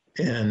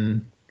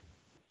 in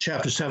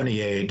Chapter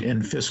 78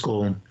 in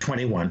fiscal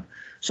 21.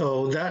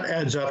 So that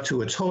adds up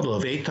to a total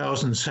of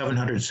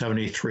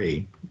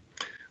 $8,773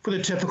 for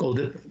the typical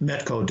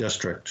METCO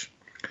district.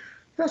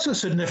 That's a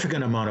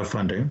significant amount of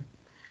funding,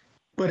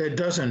 but it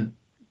doesn't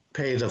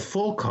pay the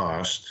full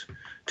cost.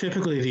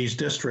 Typically, these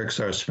districts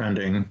are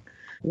spending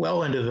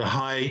well into the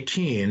high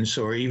teens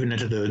or even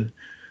into the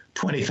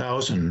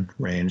 20,000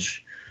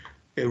 range.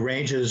 It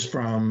ranges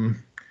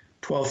from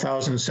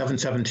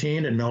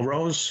 12,717 in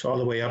Melrose all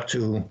the way up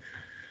to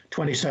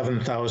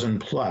 27,000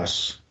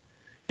 plus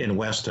in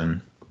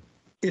Weston.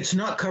 It's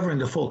not covering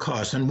the full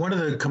cost. And one of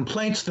the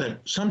complaints that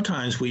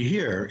sometimes we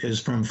hear is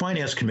from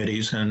finance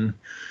committees and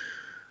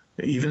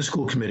even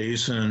school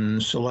committees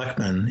and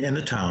selectmen in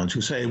the towns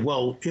who say,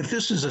 well, if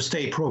this is a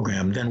state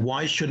program, then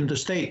why shouldn't the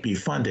state be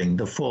funding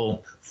the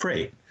full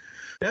freight?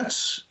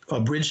 That's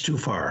a bridge too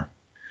far,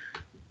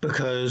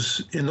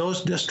 because in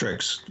those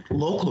districts,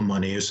 local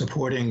money is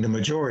supporting the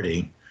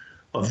majority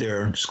of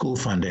their school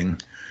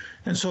funding.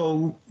 And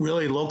so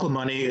really local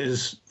money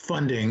is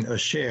funding a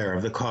share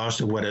of the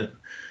cost of what it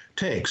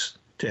takes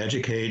to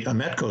educate a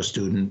METCO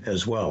student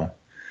as well.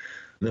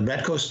 The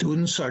METCO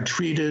students are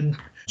treated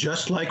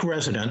just like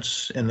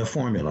residents in the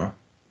formula.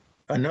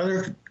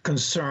 Another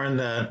concern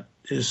that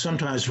is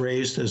sometimes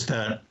raised is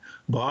that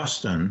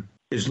Boston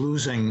is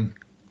losing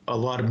a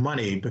lot of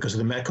money because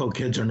the METCO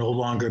kids are no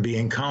longer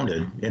being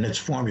counted in its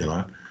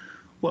formula.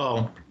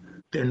 Well,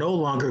 they're no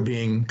longer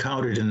being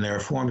counted in their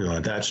formula.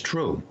 That's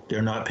true.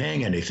 They're not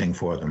paying anything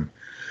for them.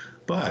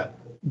 But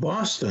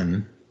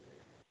Boston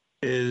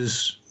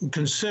is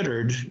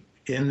considered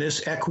in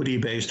this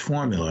equity-based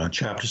formula,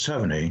 Chapter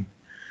 70,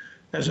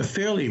 as a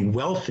fairly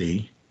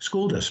wealthy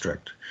school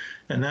district.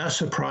 And that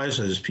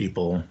surprises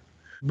people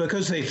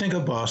because they think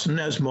of Boston,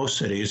 as most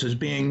cities, as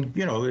being,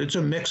 it's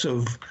a mix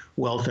of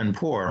wealth and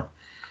poor.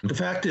 The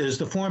fact is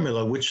the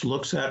formula, which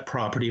looks at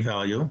property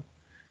value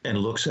and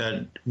looks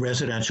at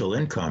residential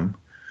income,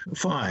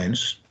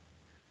 finds,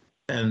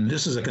 and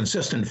this is a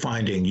consistent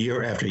finding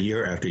year after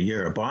year after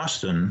year,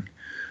 Boston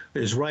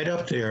is right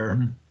up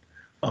there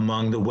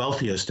among the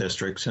wealthiest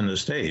districts in the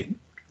state.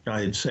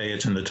 I'd say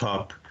it's in the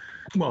top,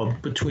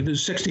 between the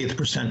 60th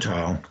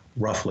percentile,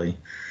 roughly.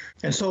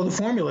 And so the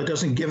formula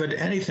doesn't give it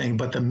anything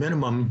but the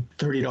minimum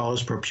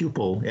 $30 per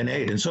pupil in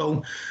aid. And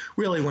so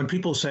really when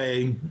people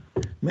say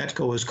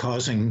METCO is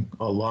causing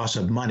a loss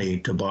of money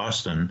to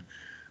Boston,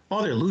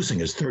 all they're losing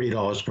is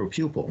 $30 per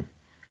pupil.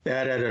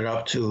 That added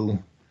up to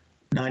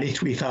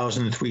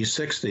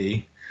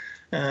 $93,360.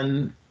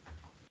 And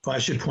I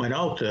should point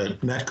out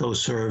that METCO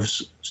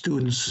serves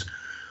students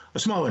a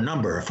smaller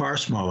number, a far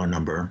smaller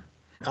number,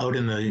 out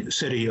in the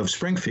city of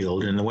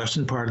Springfield in the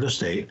western part of the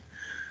state,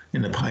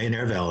 in the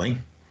Pioneer Valley.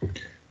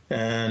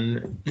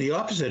 And the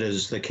opposite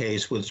is the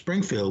case with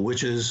Springfield,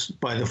 which is,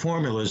 by the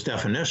formula's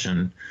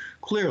definition,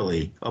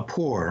 clearly a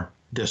poor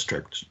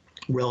district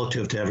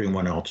relative to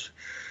everyone else.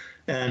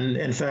 And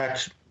in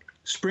fact,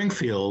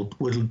 Springfield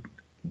would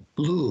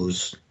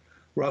lose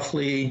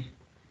roughly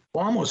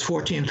almost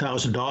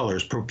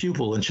 $14,000 per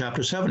pupil in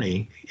Chapter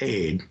 70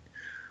 aid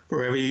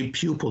for every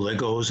pupil that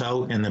goes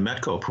out in the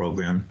METCO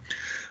program.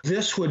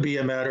 This would be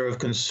a matter of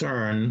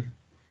concern,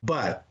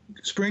 but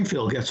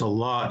Springfield gets a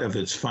lot of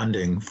its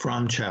funding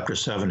from Chapter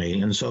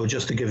 70. And so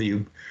just to give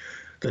you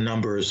the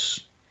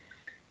numbers,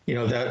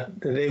 that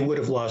they would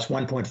have lost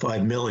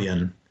 $1.5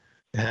 million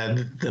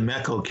had the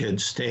METCO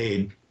kids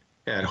stayed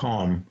at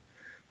home.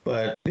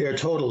 But their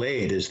total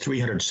aid is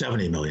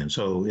 $370 million.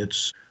 So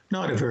it's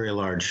not a very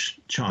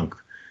large chunk.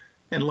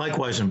 And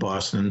likewise in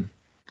Boston,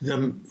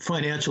 the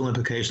financial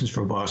implications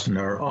for Boston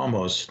are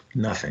almost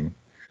nothing.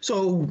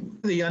 So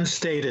the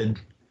unstated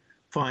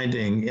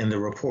finding in the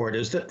report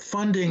is that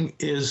funding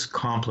is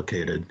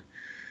complicated.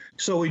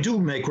 So we do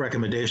make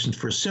recommendations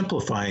for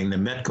simplifying the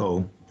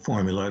METCO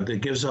formula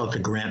that gives out the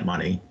grant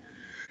money.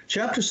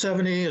 Chapter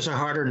 70 is a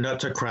harder nut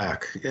to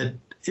crack. It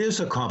is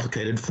a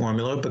complicated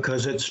formula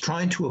because it's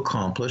trying to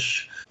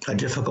accomplish a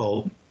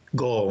difficult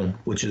goal,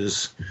 which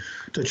is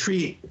to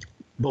treat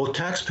both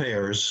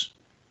taxpayers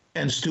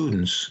and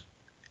students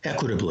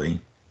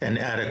equitably and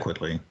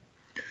adequately.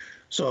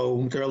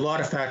 So there are a lot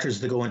of factors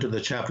that go into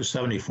the Chapter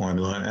 70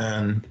 formula,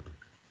 and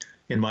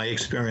in my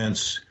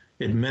experience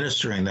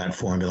administering that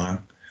formula,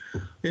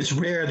 it's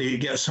rare that you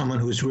get someone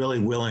who's really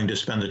willing to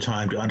spend the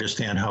time to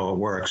understand how it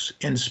works,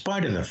 in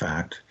spite of the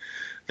fact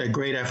that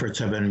great efforts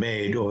have been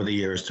made over the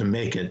years to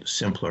make it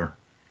simpler.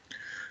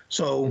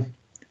 So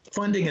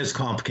funding is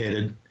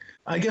complicated.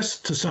 I guess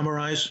to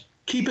summarize,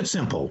 keep it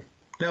simple.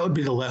 That would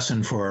be the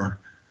lesson for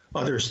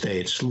other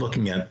states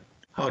looking at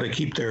how to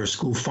keep their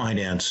school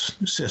finance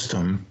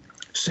system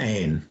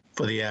sane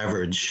for the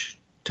average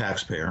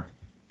taxpayer.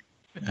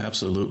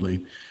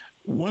 Absolutely.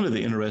 One of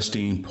the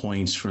interesting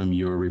points from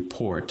your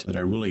report that I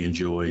really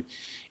enjoyed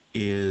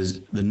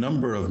is the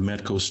number of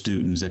METCO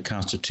students that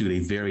constitute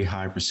a very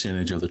high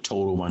percentage of the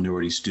total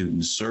minority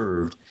students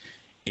served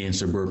in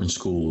suburban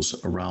schools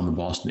around the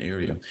Boston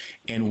area.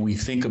 And when we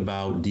think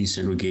about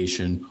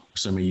desegregation,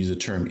 some may use the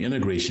term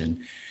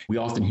integration, we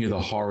often hear the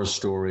horror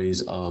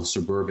stories of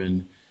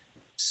suburban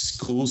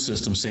school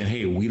systems saying,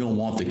 hey, we don't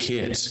want the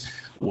kids.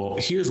 Well,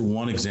 here's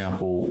one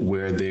example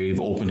where they've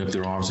opened up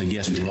their arms and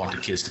yes, we want the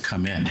kids to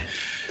come in.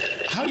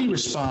 How do you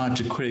respond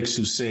to critics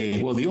who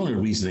say, well, the only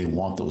reason they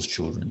want those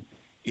children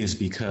is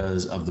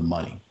because of the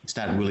money? It's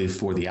not really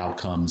for the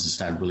outcomes. It's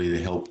not really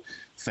to help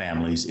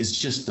families. It's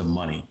just the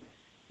money.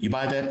 You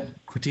buy that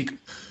critique?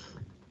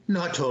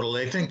 Not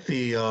totally. I think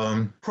the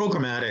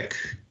programmatic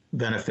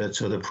benefits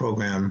of the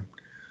program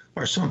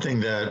are something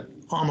that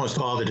almost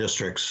all the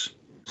districts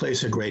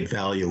place a great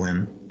value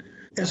in.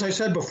 As I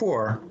said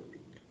before,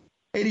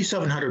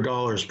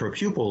 $8,700 per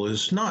pupil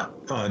is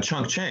not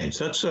chunk change.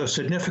 That's a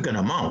significant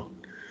amount.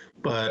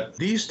 But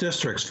these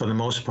districts, for the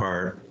most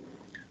part,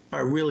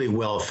 are really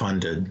well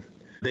funded.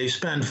 They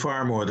spend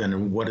far more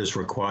than what is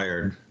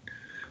required.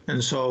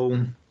 And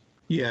so,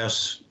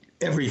 yes,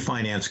 every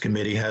finance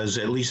committee has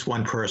at least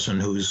one person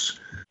who's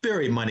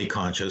very money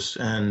conscious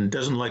and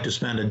doesn't like to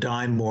spend a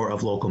dime more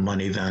of local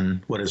money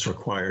than what is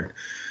required.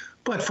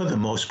 But for the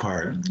most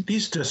part,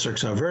 these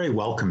districts are very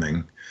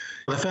welcoming.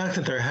 The fact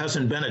that there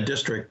hasn't been a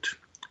district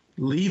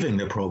leaving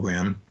the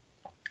program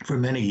for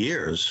many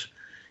years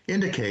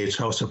indicates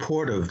how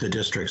supportive the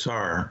districts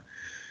are.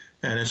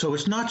 And so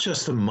it's not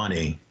just the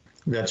money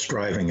that's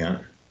driving it.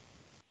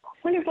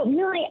 Wonderful.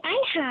 Millie,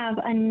 I have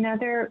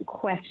another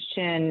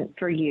question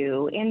for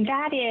you, and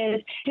that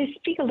is to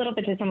speak a little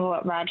bit to some of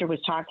what Roger was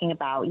talking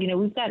about. You know,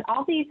 we've got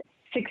all these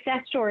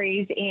success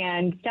stories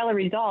and stellar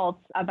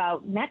results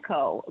about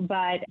METCO,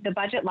 but the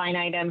budget line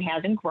item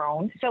hasn't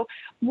grown. So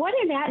what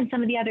are that and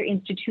some of the other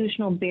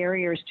institutional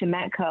barriers to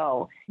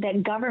METCO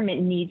that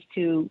government needs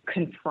to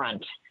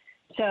confront?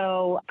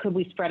 So could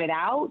we spread it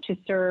out to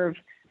serve,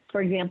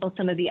 for example,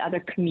 some of the other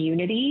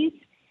communities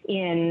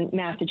in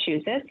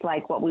Massachusetts,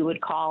 like what we would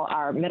call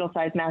our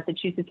middle-sized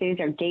Massachusetts cities,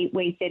 our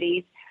gateway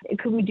cities?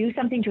 Could we do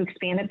something to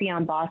expand it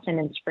beyond Boston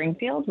and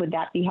Springfield? Would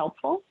that be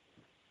helpful?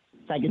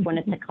 So I just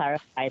wanted to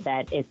clarify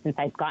that since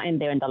I've gotten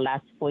there in the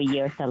last 4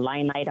 years, the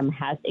line item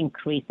has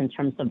increased in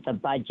terms of the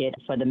budget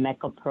for the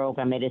METCO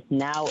program. It is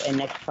now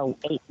an extra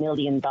 $8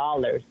 million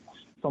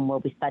from where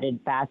we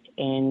started back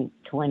in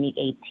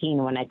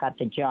 2018 when I got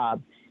the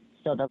job.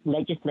 So the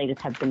legislators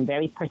have been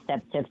very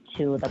perceptive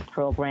to the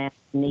program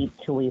need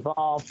to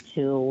evolve,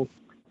 to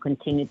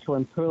continue to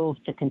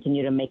improve, to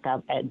continue to make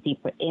a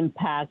deeper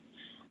impact.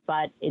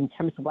 But in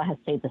terms of what has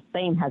stayed the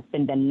same has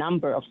been the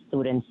number of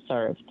students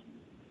served.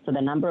 So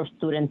the number of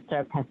students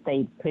served has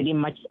stayed pretty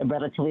much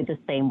relatively the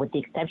same, with the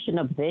exception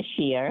of this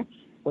year,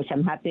 which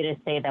I'm happy to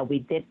say that we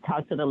did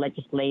talk to the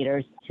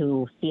legislators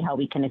to see how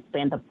we can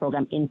expand the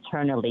program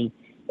internally.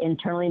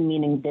 Internally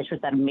meaning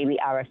districts that maybe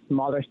are a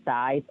smaller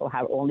size or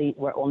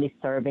we're only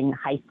serving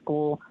high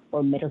school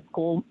or middle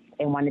school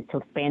and wanted to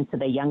expand to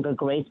the younger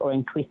grades or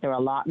increase their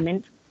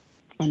allotment.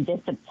 And this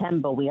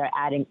September, we are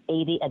adding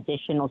 80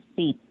 additional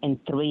seats in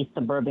 3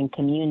 suburban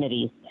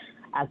communities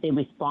as a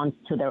response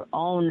to their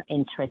own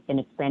interest in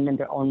expanding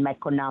their own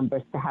METCO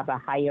numbers to have a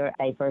higher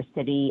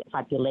diversity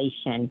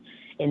population.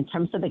 In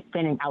terms of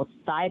expanding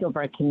outside of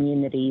our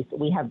communities,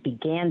 we have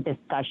began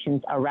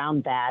discussions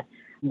around that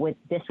with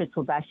districts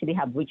who actually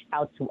have reached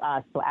out to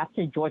us. So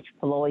after George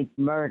Floyd's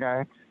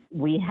murder,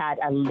 we had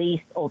at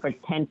least over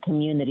 10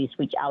 communities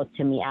reach out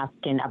to me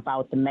asking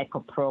about the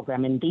METCO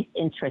program. And these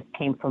interests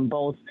came from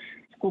both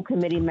school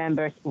committee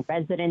members,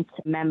 resident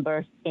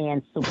members,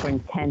 and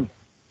superintendents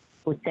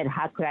who said,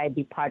 how could I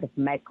be part of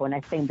METCO? And I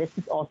think this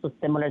is also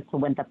similar to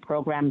when the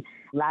program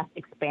last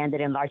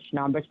expanded in large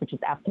numbers, which is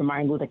after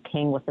Martin Luther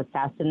King was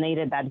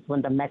assassinated. That is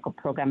when the METCO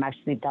program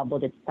actually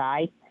doubled its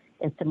size.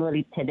 And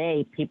similarly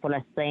today, people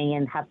are saying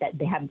and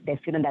they're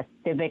feeling that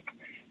civic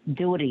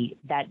duty,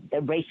 that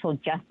the racial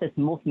justice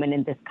movement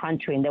in this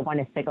country, and they want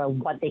to figure out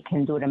what they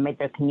can do to make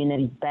their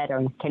communities better.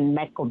 And can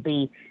METCO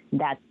be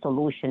that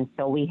solution?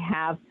 So we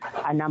have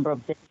a number of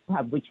districts who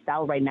have reached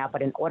out right now,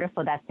 but in order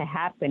for that to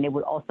happen, it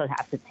would also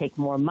have to take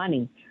more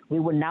money. We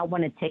would not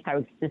want to take our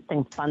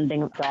existing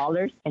funding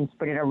dollars and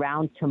spread it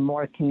around to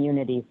more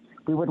communities.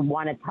 We would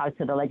want to talk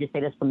to the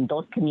legislators from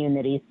those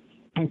communities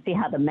and see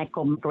how the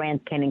METCO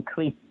grant can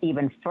increase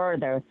even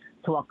further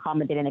to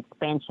accommodate an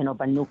expansion of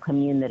a new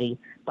community.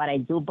 But I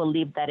do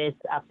believe that is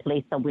a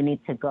place that we need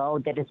to go.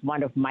 That is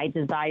one of my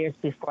desires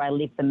before I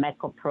leave the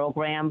METCO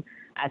program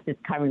as its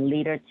current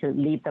leader, to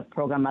leave the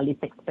program at least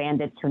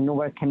expanded to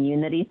newer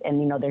communities.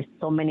 And, there's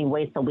so many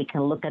ways that we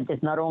can look at this,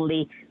 not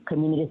only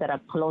communities that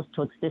are close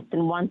to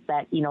existing ones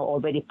that,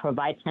 already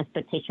provide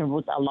transportation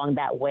routes along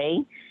that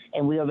way,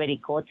 and we already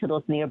go to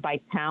those nearby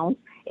towns.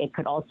 It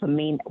could also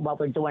mean what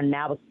we're doing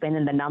now,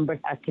 expanding the numbers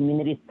are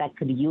communities that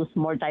could use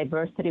more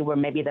diversity, where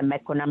maybe the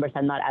METCO numbers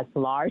are not as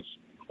large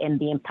and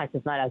the impact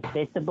is not as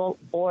visible,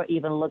 or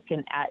even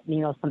looking at,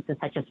 something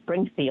such as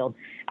Springfield,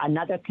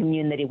 another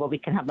community where we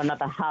can have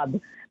another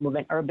hub with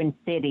an urban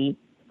city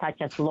such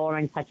as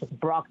Lawrence, such as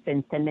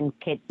Brockton, sending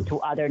kids to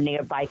other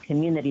nearby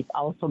communities,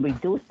 also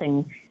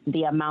reducing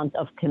the amount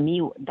of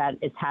commute that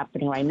is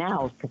happening right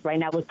now. Because right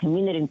now we're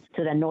commuting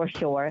to the North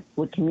Shore,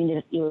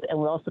 and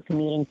we're also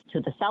commuting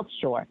to the South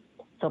Shore.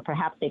 So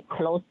perhaps a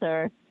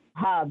closer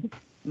hub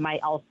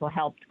might also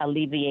help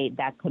alleviate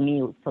that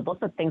commute. So those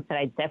are things that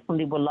I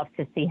definitely would love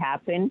to see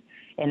happen.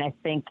 And I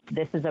think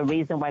this is a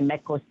reason why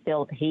METCO is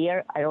still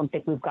here. I don't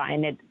think we've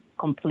gotten it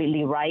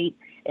completely right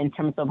in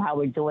terms of how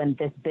we're doing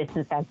this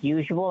business as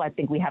usual. I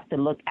think we have to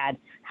look at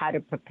how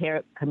to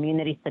prepare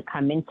communities to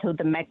come into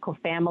the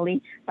METCO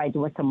family by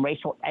doing some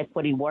racial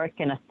equity work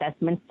and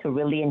assessments to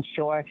really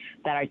ensure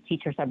that our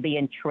teachers are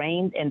being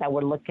trained and that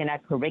we're looking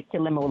at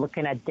curriculum, we're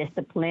looking at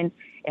discipline,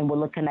 and we're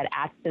looking at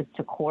access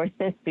to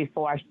courses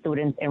before our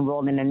students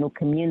enroll in a new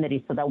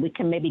community so that we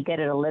can maybe get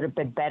it a little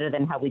bit better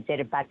than how we did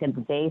it back in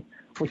the days,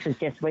 which was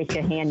just raise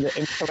your hand, you're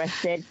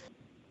interested.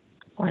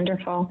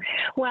 Wonderful.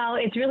 Well,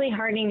 it's really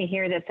heartening to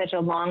hear that such a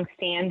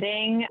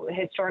long-standing,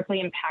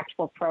 historically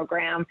impactful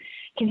program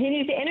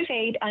continues to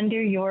innovate under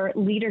your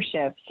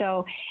leadership.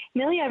 So,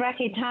 Millie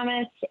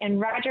Arbaje-Thomas and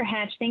Roger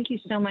Hatch, thank you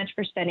so much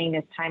for spending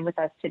this time with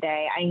us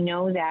today. I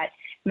know that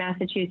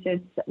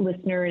Massachusetts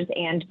listeners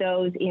and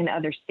those in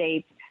other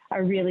states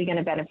are really going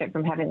to benefit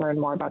from having learned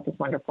more about this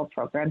wonderful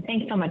program.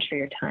 Thanks so much for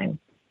your time.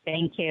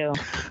 Thank you.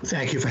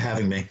 Thank you for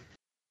having me.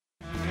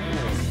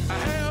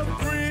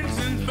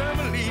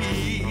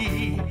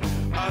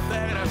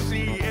 That I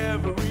see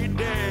every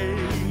day.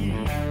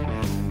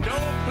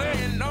 Don't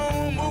play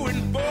no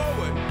moving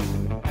forward.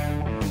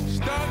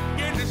 Stuck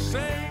in the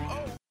same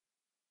old.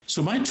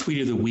 So my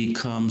tweet of the week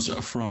comes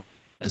from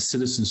a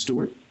Citizen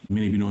Stewart.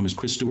 Many of you know him as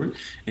Chris Stewart.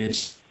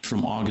 It's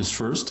from August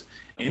 1st,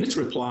 and it's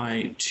a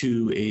reply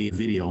to a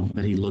video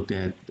that he looked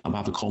at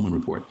about the Coleman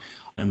Report.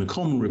 And the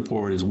Coleman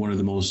Report is one of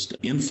the most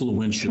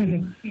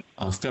influential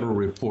federal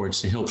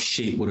reports to help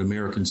shape what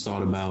Americans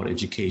thought about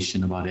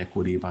education, about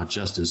equity, about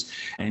justice.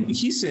 And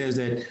he says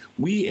that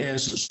we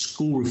as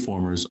school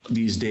reformers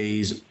these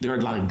days, there are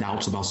a lot of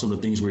doubts about some of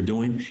the things we're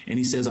doing. And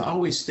he says, I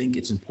always think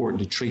it's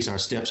important to trace our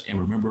steps and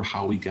remember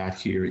how we got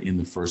here in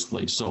the first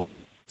place. So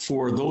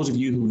for those of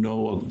you who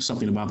know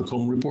something about the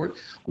Coleman Report,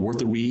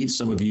 worth a read.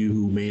 Some of you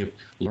who may have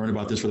learned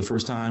about this for the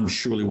first time,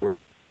 surely worth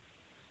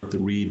the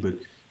read. But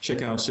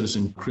check out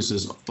Citizen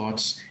Chris's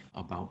thoughts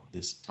about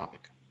this topic.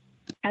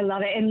 I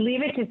love it. And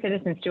leave it to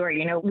Citizen Stewart.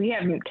 You know, we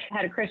haven't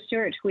had a Chris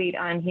Stewart tweet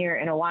on here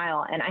in a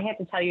while. And I have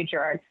to tell you,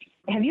 Gerard,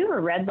 have you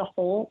ever read the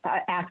whole,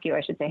 have you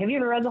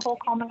ever read the whole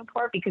Coleman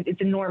Report? Because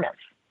it's enormous.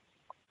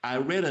 I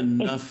read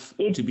enough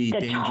it's to be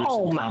dangerous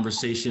in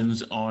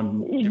conversations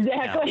on.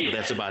 Exactly. Now,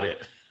 that's about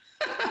it.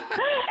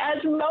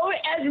 as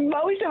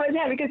most of us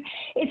have, because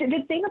it's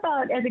the thing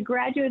about, as a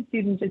graduate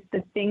student, just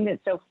the thing that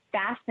so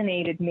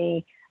fascinated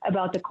me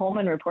about the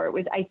Coleman Report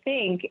was, I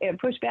think,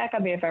 push back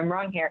on me if I'm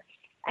wrong here,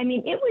 I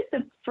mean, it was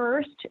the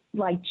first,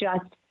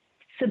 just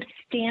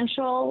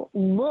substantial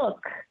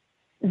look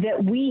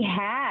that we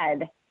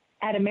had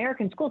at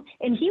American schools.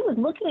 And he was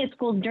looking at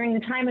schools during the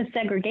time of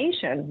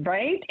segregation,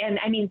 right? And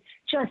I mean,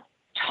 just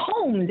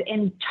tomes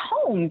and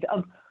tomes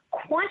of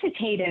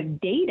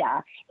quantitative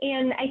data.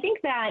 And I think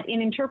that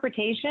in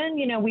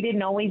interpretation, we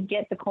didn't always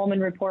get the Coleman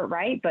Report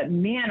right, but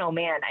man, oh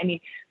man, I mean,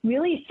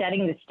 really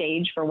setting the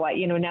stage for what,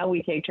 now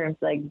we take terms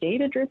like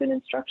data-driven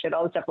instruction,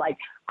 all this stuff. Like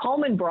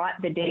Coleman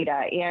brought the data,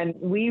 and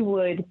we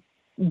would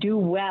do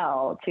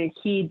well to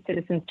heed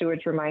Citizen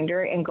Stewart's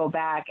reminder and go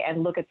back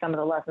and look at some of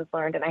the lessons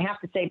learned. And I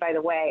have to say, by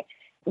the way,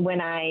 when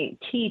I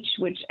teach,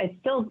 which I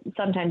still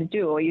sometimes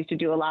do, I used to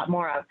do a lot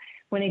more of,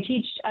 when I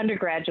teach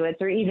undergraduates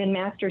or even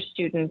master's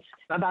students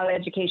about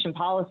education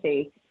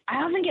policy, I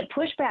often get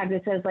pushback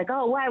that says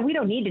oh, wow, we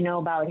don't need to know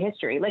about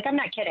history. I'm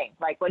not kidding.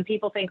 When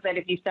people think that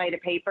if you cite a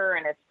paper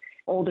and it's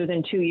older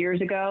than 2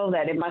 years ago,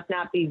 that it must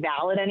not be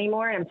valid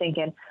anymore. And I'm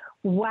thinking,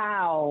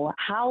 wow,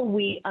 how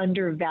we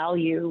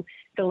undervalue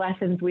the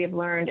lessons we have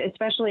learned,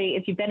 especially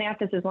if you've been at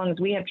this as long as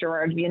we have,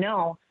 Gerard,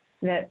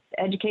 that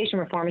education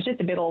reform is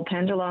just a big old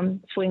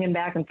pendulum swinging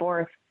back and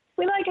forth.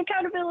 We like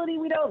accountability.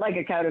 We don't like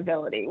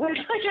accountability.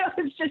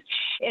 It's just,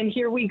 and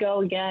here we go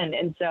again.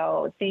 And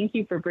so thank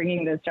you for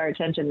bringing this to our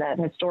attention, that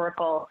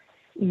historical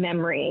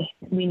memory.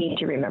 We need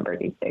to remember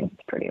these things.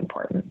 It's pretty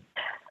important.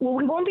 Well,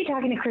 we won't be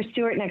talking to Chris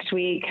Stewart next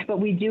week, but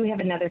we do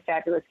have another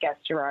fabulous guest,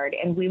 Gerard,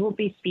 and we will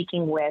be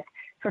speaking with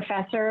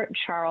Professor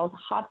Charles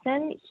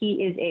Hobson.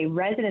 He is a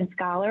resident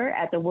scholar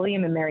at the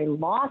William & Mary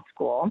Law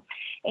School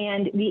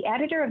and the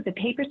editor of the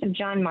Papers of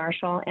John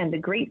Marshall and the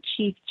Great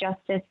Chief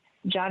Justice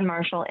John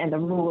Marshall and the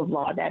Rule of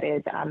Law. That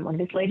is one of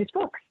his latest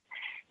books.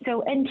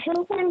 So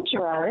until then,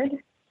 Gerard,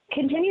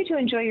 continue to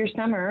enjoy your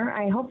summer.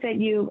 I hope that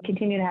you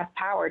continue to have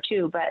power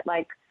too, but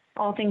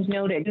all things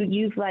noted,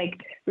 you've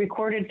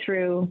recorded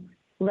through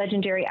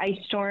legendary ice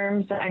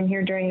storms. I'm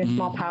here during the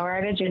small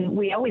power outage, and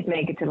we always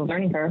make it to the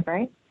learning curve,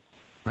 right?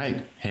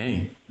 Right.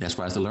 Hey, that's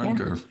why it's the learning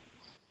curve.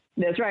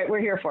 That's right. We're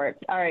here for it.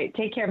 All right.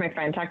 Take care, my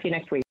friend. Talk to you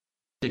next week.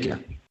 Take care.